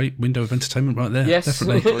a great window of entertainment right there. Yes.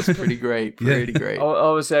 Definitely. It was pretty great, pretty great.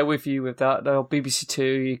 I was there with you with that. BBC Two.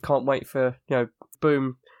 You can't wait for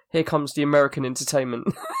boom. Here comes the American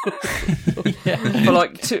entertainment for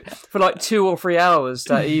like 2 or 3 hours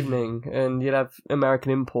that evening, and you'd have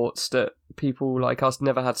American imports that people like us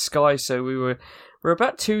never had Sky, so we're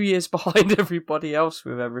about 2 years behind everybody else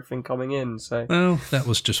with everything coming in. So well, that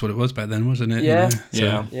was just what it was back then, wasn't it? Yeah,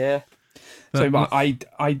 yeah. So I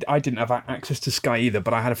didn't have access to Sky either,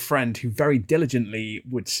 but I had a friend who very diligently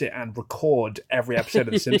would sit and record every episode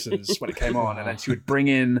of The Simpsons when it came on, and then she would bring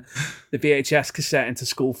in the VHS cassette into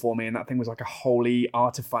school for me, and that thing was like a holy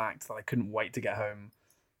artifact that I couldn't wait to get home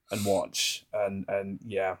and watch. And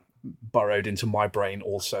yeah, burrowed into my brain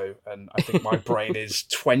also, and I think my brain is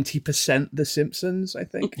 20% The Simpsons, I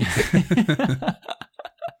think.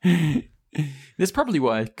 That's probably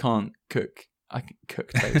why I can't cook. I can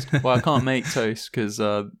cook toast. Well, I can't make toast because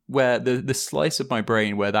where the slice of my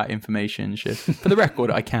brain where that information should. For the record,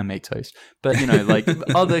 I can make toast, but like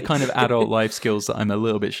other kind of adult life skills that I'm a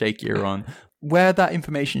little bit shakier on, where that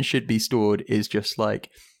information should be stored is just like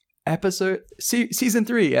season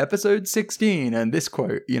 3, episode 16, and this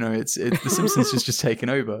quote. It's The Simpsons is just taken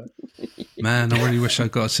over. Man, I really wish I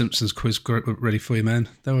got a Simpsons quiz ready for you, man.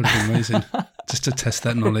 That would have been amazing, just to test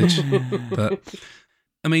that knowledge. But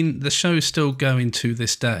I mean, the show is still going to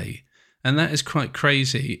this day, and that is quite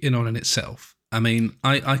crazy in itself. I mean,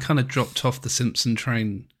 I kind of dropped off the Simpson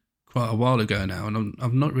train quite a while ago now, and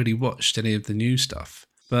I've not really watched any of the new stuff.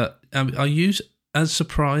 But are you as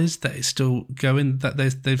surprised that it's still going, that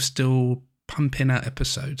they've still pumping out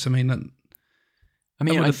episodes? I mean, I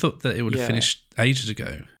would have thought that it would have finished ages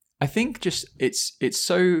ago. I think just it's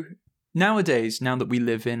so nowadays, now that we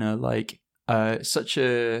live in a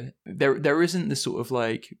there isn't the sort of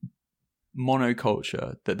like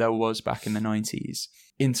monoculture that there was back in the 90s,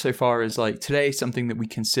 insofar as like today something that we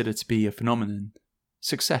consider to be a phenomenon,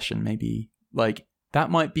 Succession maybe, like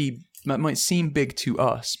that might seem big to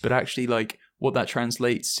us, but actually like what that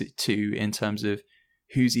translates to in terms of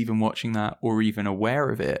who's even watching that or even aware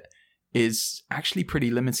of it is actually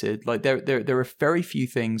pretty limited. Like there are very few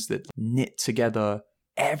things that knit together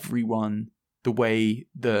everyone the way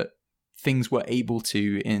that things were able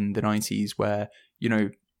to in the 90s, where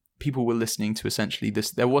people were listening to essentially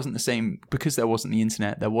this. There wasn't the same, because there wasn't the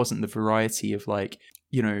internet, there wasn't the variety of like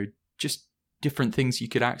just different things you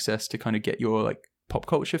could access to kind of get your like pop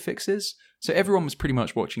culture fixes. So everyone was pretty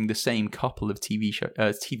much watching the same couple of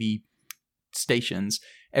TV stations.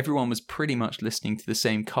 Everyone was pretty much listening to the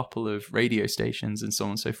same couple of radio stations, and so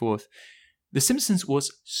on and so forth. The Simpsons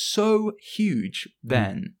was so huge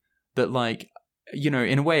then that like,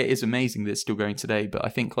 in a way it is amazing that it's still going today, but I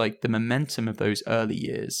think like the momentum of those early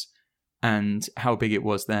years and how big it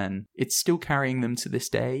was then, it's still carrying them to this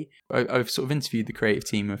day. I've sort of interviewed the creative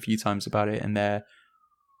team a few times about it, and they're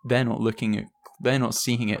not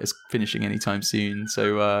seeing it as finishing anytime soon.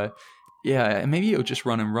 So yeah, maybe it'll just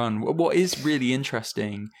run and run. What is really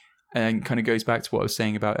interesting, and kind of goes back to what I was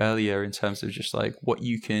saying about earlier in terms of just like what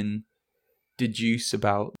you can deduce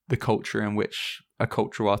about the culture in which a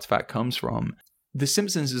cultural artifact comes from. The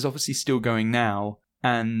Simpsons is obviously still going now,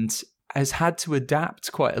 and has had to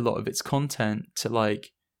adapt quite a lot of its content to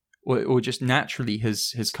like, or just naturally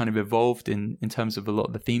has kind of evolved in terms of a lot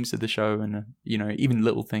of the themes of the show, and even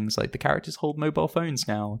little things like the characters hold mobile phones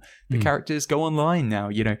now, the characters go online now.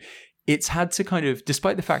 It's had to kind of,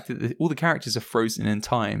 despite the fact that all the characters are frozen in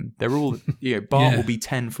time, they're all Bart will be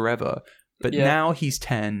 10 forever, but now he's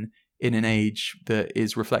 10 in an age that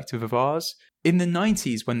is reflective of ours. In the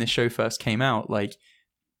 90s, when this show first came out, like,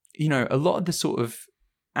 a lot of the sort of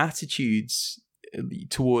attitudes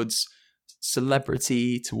towards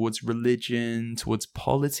celebrity, towards religion, towards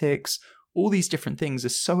politics, all these different things are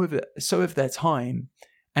so of their time.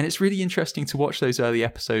 And it's really interesting to watch those early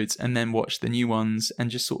episodes and then watch the new ones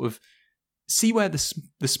and just sort of see where the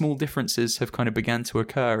small differences have kind of began to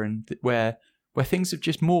occur, and where things have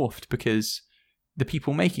just morphed because the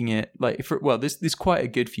people making it, like, there's quite a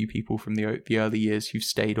good few people from the early years who've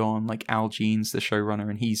stayed on, like Al Jean's the showrunner,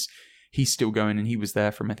 and he's still going, and he was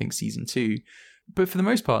there from I think season 2. But for the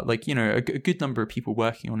most part, like, a good number of people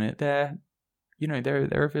working on it, they're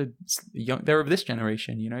of this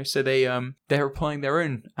generation, so they're applying their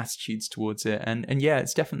own attitudes towards it, and yeah,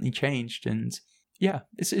 it's definitely changed, and yeah,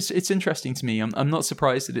 it's interesting to me. I'm not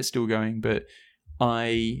surprised that it's still going, but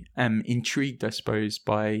I am intrigued, I suppose,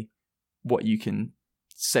 by what you can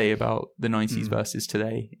say about the 90s versus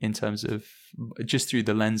today in terms of just through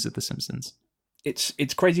the lens of The Simpsons.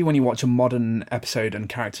 it's crazy when you watch a modern episode and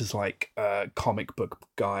characters like comic book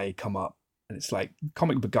guy come up, and it's like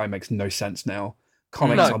comic book guy makes no sense now.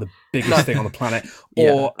 Comics are the biggest thing on the planet.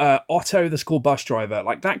 Or Otto, the school bus driver.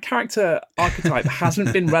 Like, that character archetype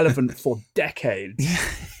hasn't been relevant for decades.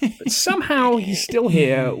 But somehow he's still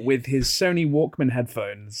here with his Sony Walkman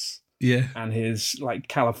headphones. Yeah. And his, like,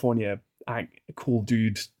 California cool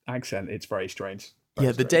dude accent. It's very strange.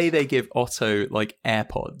 The day they give Otto, like,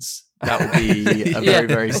 AirPods, that would be a very,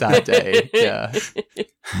 very sad day. Yeah.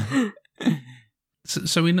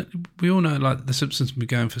 So we all know, like, The Simpsons have been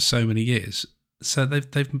going for so many years. So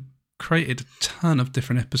they've created a ton of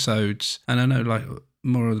different episodes, and I know, like,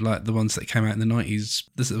 more of like the ones that came out in the 90s.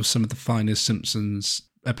 This was some of the finest Simpsons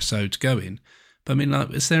episodes going. But I mean, like,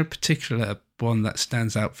 is there a particular one that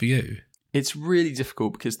stands out for you? It's really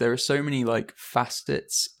difficult because there are so many, like,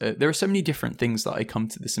 facets. There are so many different things that I come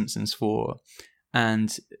to The Simpsons for,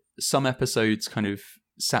 and some episodes kind of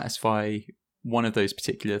satisfy one of those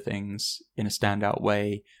particular things in a standout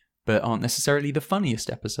way, but aren't necessarily the funniest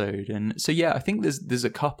episode. And so, yeah, I think there's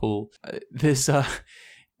a couple. There's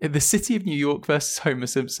The City of New York versus Homer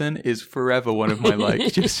Simpson is forever one of my,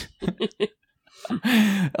 like, just...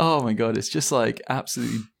 oh my God, it's just, like,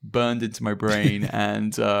 absolutely burned into my brain.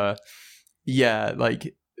 And yeah,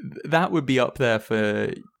 like, that would be up there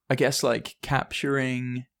for, I guess, like,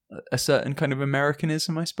 capturing a certain kind of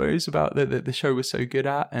Americanism, I suppose, about that the show was so good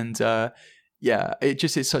at. And yeah,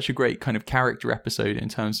 it's such a great kind of character episode in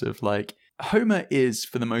terms of, like, Homer is,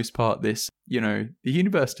 for the most part, this, you know, the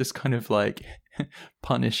universe just kind of, like,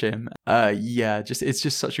 punish him. Yeah, it's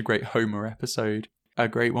just such a great Homer episode. A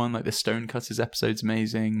great one, like the Stonecutters episode's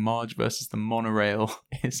amazing. Marge versus the monorail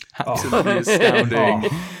is absolutely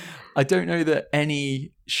astounding. I don't know that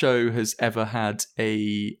any show has ever had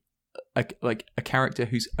a character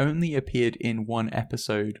who's only appeared in one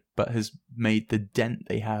episode but has made the dent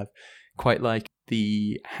they have. Quite like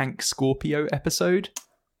the Hank Scorpio episode.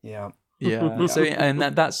 Yeah. Yeah. So, and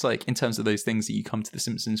that's like, in terms of those things that you come to The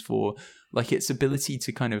Simpsons for, like, its ability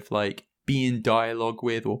to kind of, like, be in dialogue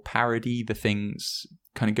with or parody the things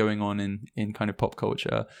kind of going on in kind of pop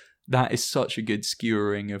culture. That is such a good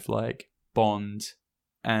skewering of, like, Bond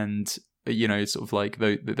and, you know, sort of like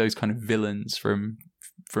those kind of villains from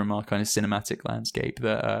our kind of cinematic landscape.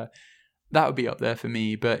 That would be up there for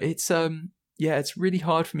me. But it's yeah, it's really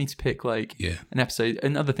hard for me to pick, like, an episode.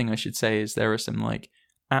 Another thing I should say is there are some, like,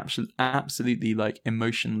 absolutely, like,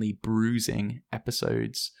 emotionally bruising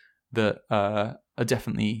episodes that are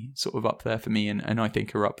definitely sort of up there for me, and I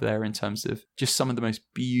think are up there in terms of just some of the most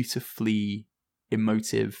beautifully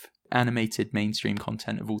emotive animated mainstream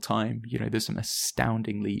content of all time. You know, there's some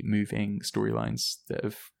astoundingly moving storylines that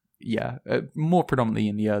have, more predominantly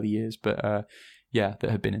in the early years, but that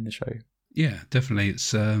have been in the show. Yeah, definitely.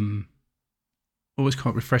 It's always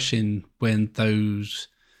quite refreshing when those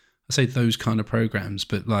kind of programs,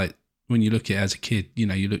 but, like, when you look at it as a kid, you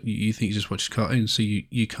know, you think you just watch cartoons, so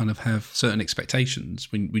you kind of have certain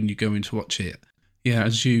expectations when you go in to watch it. Yeah,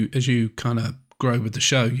 as you kind of grow with the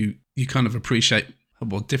show, you kind of appreciate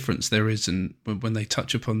what difference there is, and when they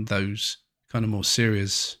touch upon those kind of more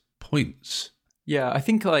serious points. Yeah, I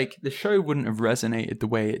think, like, the show wouldn't have resonated the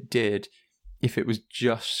way it did if it was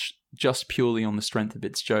just purely on the strength of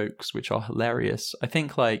its jokes, which are hilarious. I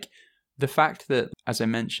think, like, the fact that, as I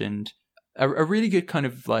mentioned, a really good kind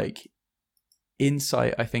of, like,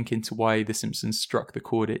 insight, I think, into why The Simpsons struck the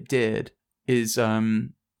chord it did is,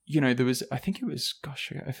 you know, there was, I think it was,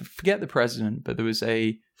 gosh, I forget the president, but there was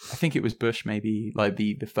I think it was Bush, maybe, like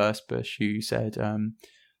the first Bush, who said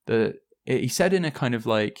he said in a kind of,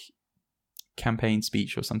 like, campaign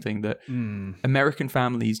speech or something that American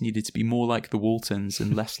families needed to be more like the Waltons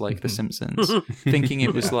and less like the Simpsons, thinking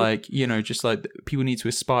it was like, you know, just like people need to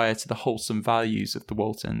aspire to the wholesome values of the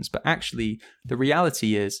Waltons. But actually the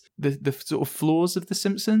reality is the sort of flaws of the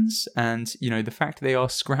Simpsons, and, you know, the fact they are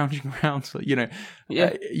scrounging around, you know,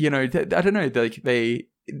 you know, I don't know, like, they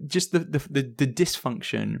just the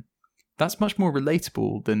dysfunction, that's much more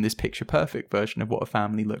relatable than this picture perfect version of what a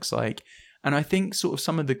family looks like. And I think sort of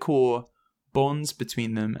some of the core bonds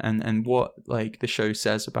between them and what, like, the show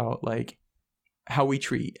says about, like, how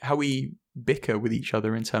we bicker with each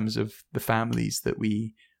other in terms of the families that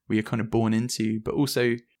we are kind of born into, but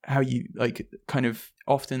also how you, like, kind of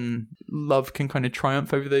often love can kind of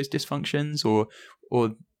triumph over those dysfunctions, or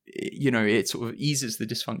you know, it sort of eases the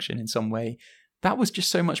dysfunction in some way. That was just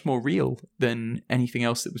so much more real than anything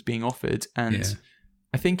else that was being offered. And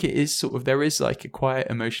I think it is sort of, there is, like, a quiet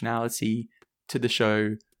emotionality to the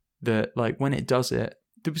show that, like, when it does it,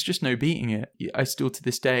 there was just no beating it. I still, to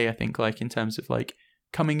this day, I think, like, in terms of, like,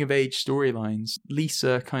 coming of age storylines.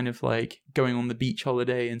 Lisa kind of like going on the beach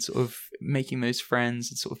holiday and sort of making those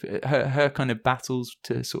friends, and sort of her kind of battles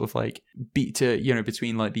to sort of like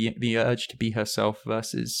between like the urge to be herself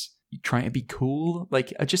versus trying to be cool.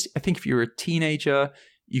 Like I think if you're a teenager,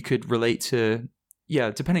 you could relate to,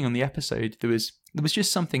 depending on the episode, there was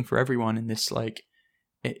just something for everyone in this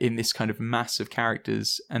kind of mass of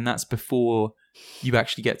characters. And that's before you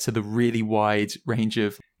actually get to the really wide range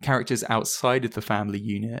of characters outside of the family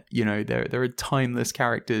unit. You know, there are timeless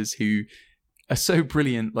characters who are so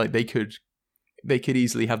brilliant, like they could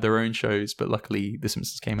easily have their own shows, but luckily The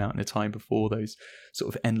Simpsons came out in a time before those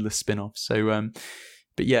sort of endless spin-offs. So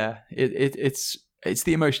but yeah, it's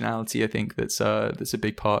the emotionality, I think, that's a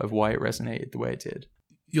big part of why it resonated the way it did.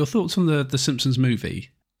 Your thoughts on the Simpsons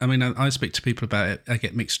movie? I mean, I speak to people about it. I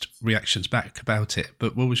get mixed reactions back about it.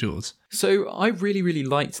 But what was yours? So I really, really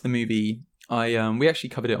liked the movie. We actually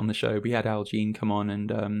covered it on the show. We had Al Jean come on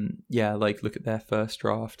and look at their first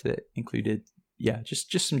draft that included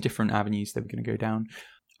just some different avenues they were going to go down.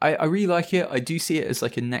 I really like it. I do see it as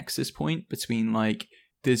like a nexus point between like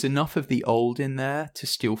there's enough of the old in there to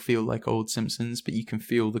still feel like old Simpsons, but you can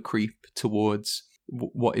feel the creep towards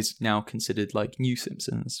what is now considered like new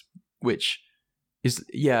Simpsons, which is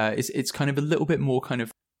it's kind of a little bit more kind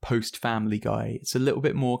of post Family Guy. It's a little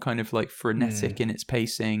bit more kind of like frenetic in its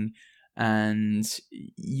pacing, and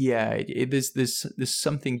there's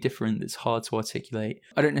something different that's hard to articulate.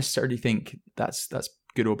 I don't necessarily think that's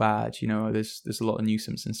good or bad. You know, there's a lot of new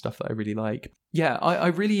Simpsons stuff that I really like. Yeah, I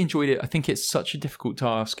really enjoyed it. I think it's such a difficult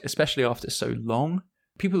task, especially after so long.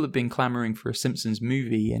 People have been clamoring for a Simpsons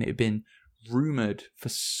movie, and it had been rumored for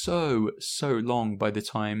so long by the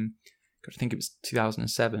time, I think it was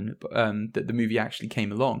 2007, that the movie actually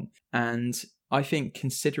came along. And I think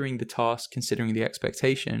considering the task, considering the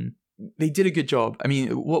expectation, they did a good job. I mean,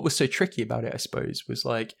 what was so tricky about it, I suppose, was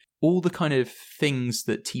like all the kind of things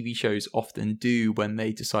that TV shows often do when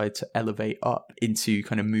they decide to elevate up into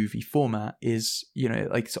kind of movie format is, you know,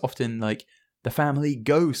 like it's often like the family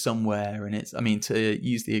go somewhere. And it's, I mean, to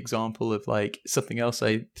use the example of like something else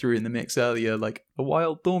I threw in the mix earlier, like the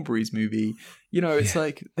Wild Thornburys movie, you know, it's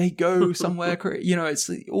like they go somewhere, you know,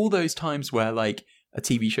 it's all those times where like a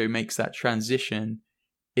TV show makes that transition.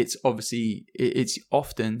 It's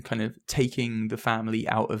often kind of taking the family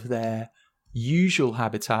out of their usual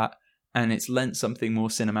habitat, and it's lent something more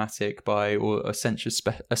cinematic or a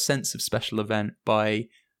sense of special event by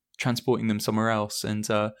transporting them somewhere else. And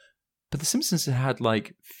but The Simpsons had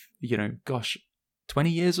like, you know, 20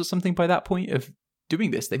 years or something by that point of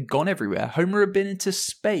doing this. They've gone everywhere. Homer had been into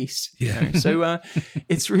space. You know? So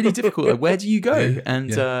it's really difficult. Like, where do you go?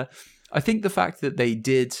 I think the fact that they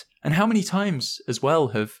did, and how many times as well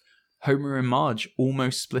have Homer and Marge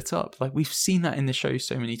almost split up? Like, we've seen that in the show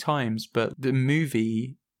so many times, but the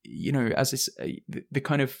movie, you know, as the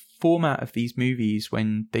kind of format of these movies,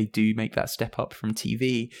 when they do make that step up from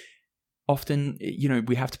TV, often, you know,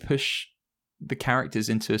 we have to push the characters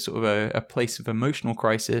into sort of a place of emotional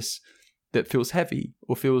crisis that feels heavy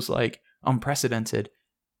or feels like unprecedented.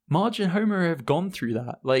 Marge and Homer have gone through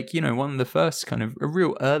that. Like, you know, one of the first kind of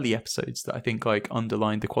real early episodes that I think like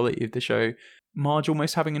underlined the quality of the show, Marge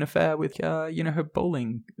almost having an affair with, you know, her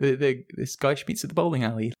bowling, this guy she meets at the bowling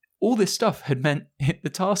alley. All this stuff had meant the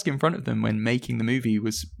task in front of them when making the movie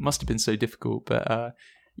must have been so difficult. But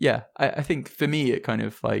I think for me, it kind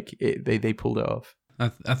of like they pulled it off.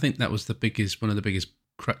 I think that was one of the biggest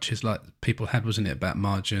crutches like people had, wasn't it, about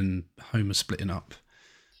Marge and Homer splitting up.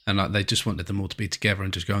 And like they just wanted them all to be together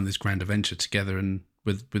and just go on this grand adventure together, and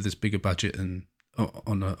with this bigger budget and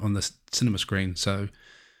on the cinema screen. So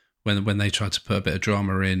when they tried to put a bit of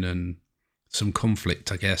drama in and some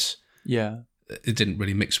conflict, I guess, it didn't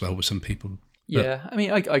really mix well with some people. Yeah, I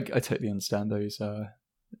mean, I totally understand those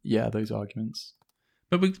arguments.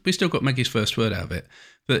 But we still got Maggie's first word out of it.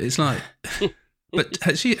 But it's like, but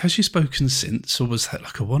has she spoken since, or was that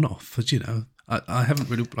like a one-off? You know, I haven't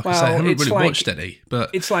really, I haven't really watched any. But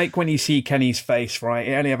it's like when you see Kenny's face, right?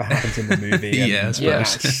 It only ever happens in the movie. Yeah, I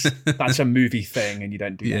suppose. That's a movie thing, and you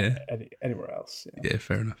don't do that anywhere else. Yeah,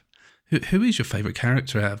 fair enough. Who is your favourite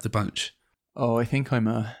character out of the bunch? Oh, I think I'm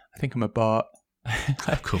a Bart.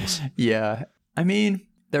 Of course. Yeah. I mean,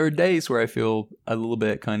 there are days where I feel a little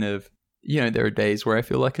bit kind of, you know, there are days where I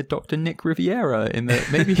feel like a Dr. Nick Riviera in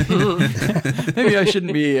that maybe I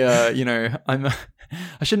shouldn't be, you know,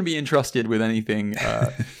 I shouldn't be entrusted with anything.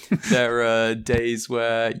 There are days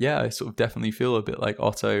where, I sort of definitely feel a bit like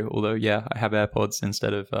Otto, although, I have AirPods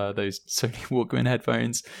instead of those Sony Walkman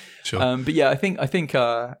headphones. Sure. But yeah, I think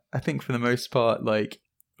for the most part, like,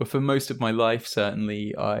 or for most of my life,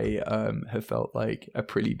 certainly, I have felt like a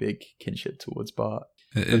pretty big kinship towards Bart.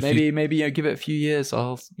 If maybe give it a few years.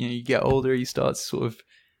 You get older, you start to sort of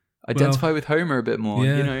identify with Homer a bit more.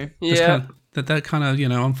 Yeah. That kind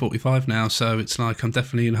of, I'm 45 now, so it's like I'm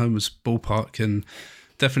definitely in Homer's ballpark and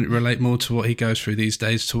definitely relate more to what he goes through these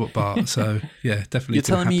days to what Bart. So yeah, definitely. You're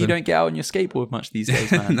telling me you don't get out on your skateboard much these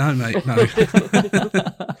days, man? No, mate, no.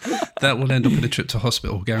 That will end up in a trip to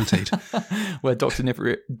hospital, guaranteed. Where Dr.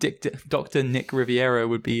 Nick Riviera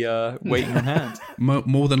would be waiting on hand.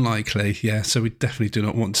 More than likely, yeah. So we definitely do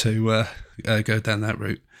not want to go down that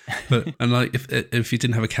route. But and like if you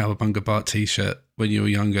didn't have a Cowabunga Bart t-shirt when you were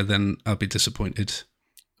younger, then I'd be disappointed.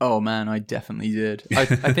 Oh man, I definitely did. I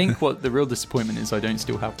think what the real disappointment is I don't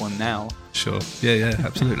still have one now. Sure. Yeah,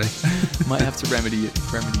 absolutely. Might have to remedy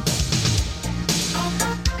that.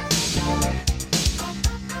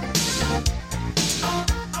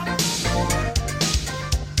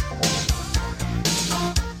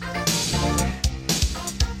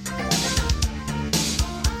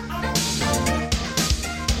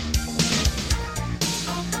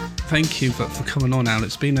 Thank you for coming on, Al.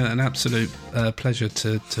 It's been an absolute pleasure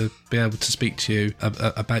to be able to speak to you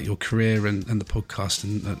about your career and the podcast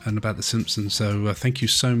and about The Simpsons. So thank you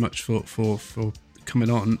so much for coming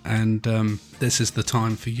on. And this is the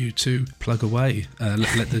time for you to plug away.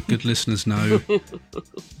 Let the good listeners know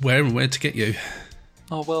where to get you.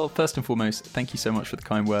 Oh, well, first and foremost, thank you so much for the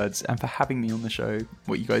kind words and for having me on the show.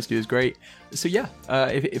 What you guys do is great. So yeah,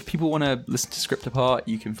 if people want to listen to Script Apart,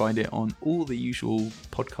 you can find it on all the usual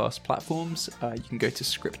podcast platforms. You can go to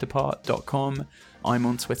scriptapart.com. I'm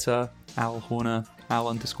on Twitter, Al Horner,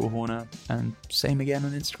 Al_Horner, and same again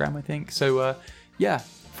on Instagram, I think. So yeah,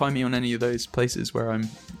 find me on any of those places where I'm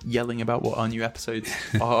yelling about what our new episodes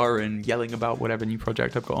are and yelling about whatever new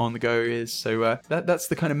project I've got on the go is. So that's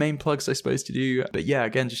the kind of main plugs I suppose to do. But yeah,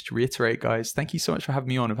 again, just to reiterate, guys, thank you so much for having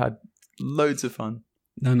me on. I've had loads of fun.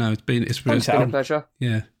 No, it's been a pleasure.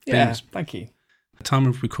 Yeah, thank you. The time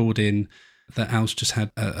of recording, that Al's just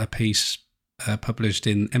had a piece published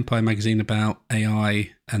in Empire magazine about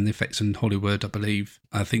AI and the effects in Hollywood, I believe.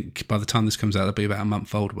 I think by the time this comes out, it'll be about a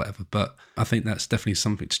month old or whatever. But I think that's definitely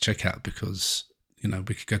something to check out because,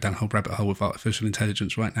 we could go down a whole rabbit hole with artificial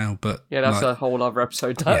intelligence right now. But yeah, that's a whole other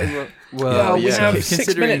episode. Yeah. Well, we have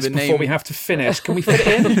 6 minutes before we have to finish. Can we fit it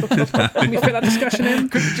in? Can we fit that discussion in?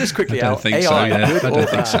 Just quickly, I don't think so. Yeah, I don't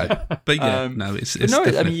think so. But yeah, it's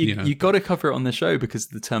I mean, you got to cover it on the show because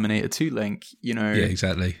of the Terminator 2 link. Yeah,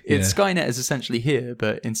 exactly. It's Skynet is essentially here,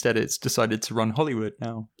 but instead it's decided to run Hollywood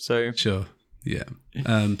now. So sure. Yeah.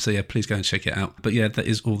 So yeah, please go and check it out. But yeah, that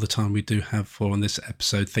is all the time we do have for on this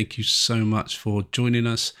episode. Thank you so much for joining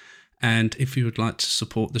us. And if you would like to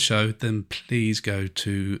support the show, then please go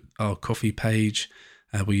to our Ko-fi page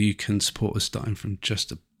where you can support us starting from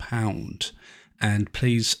just £1. And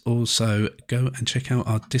please also go and check out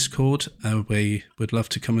our Discord. We would love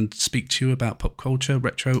to come and speak to you about pop culture,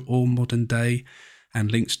 retro or modern day. And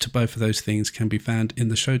links to both of those things can be found in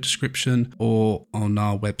the show description or on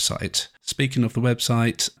our website. Speaking of the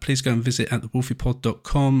website, please go and visit at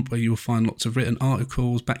thewolfiepod.com where you will find lots of written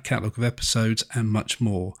articles, back catalogue of episodes, and much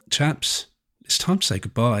more. Chaps, it's time to say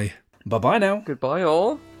goodbye. Bye-bye now. Goodbye,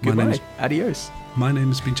 all. Goodbye. Adios. My name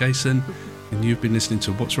has been Jason, and you've been listening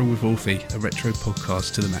to What's Wrong with Wolfie, a retro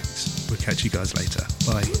podcast to the max. We'll catch you guys later.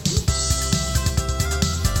 Bye.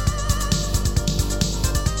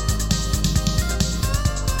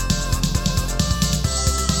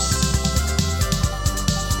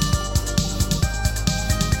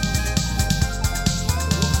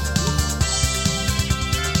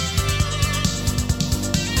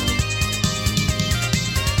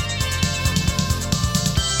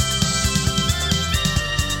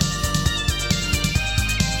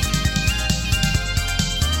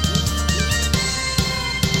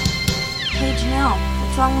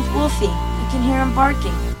 What's wrong with Wolfie? I can hear him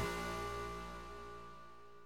barking.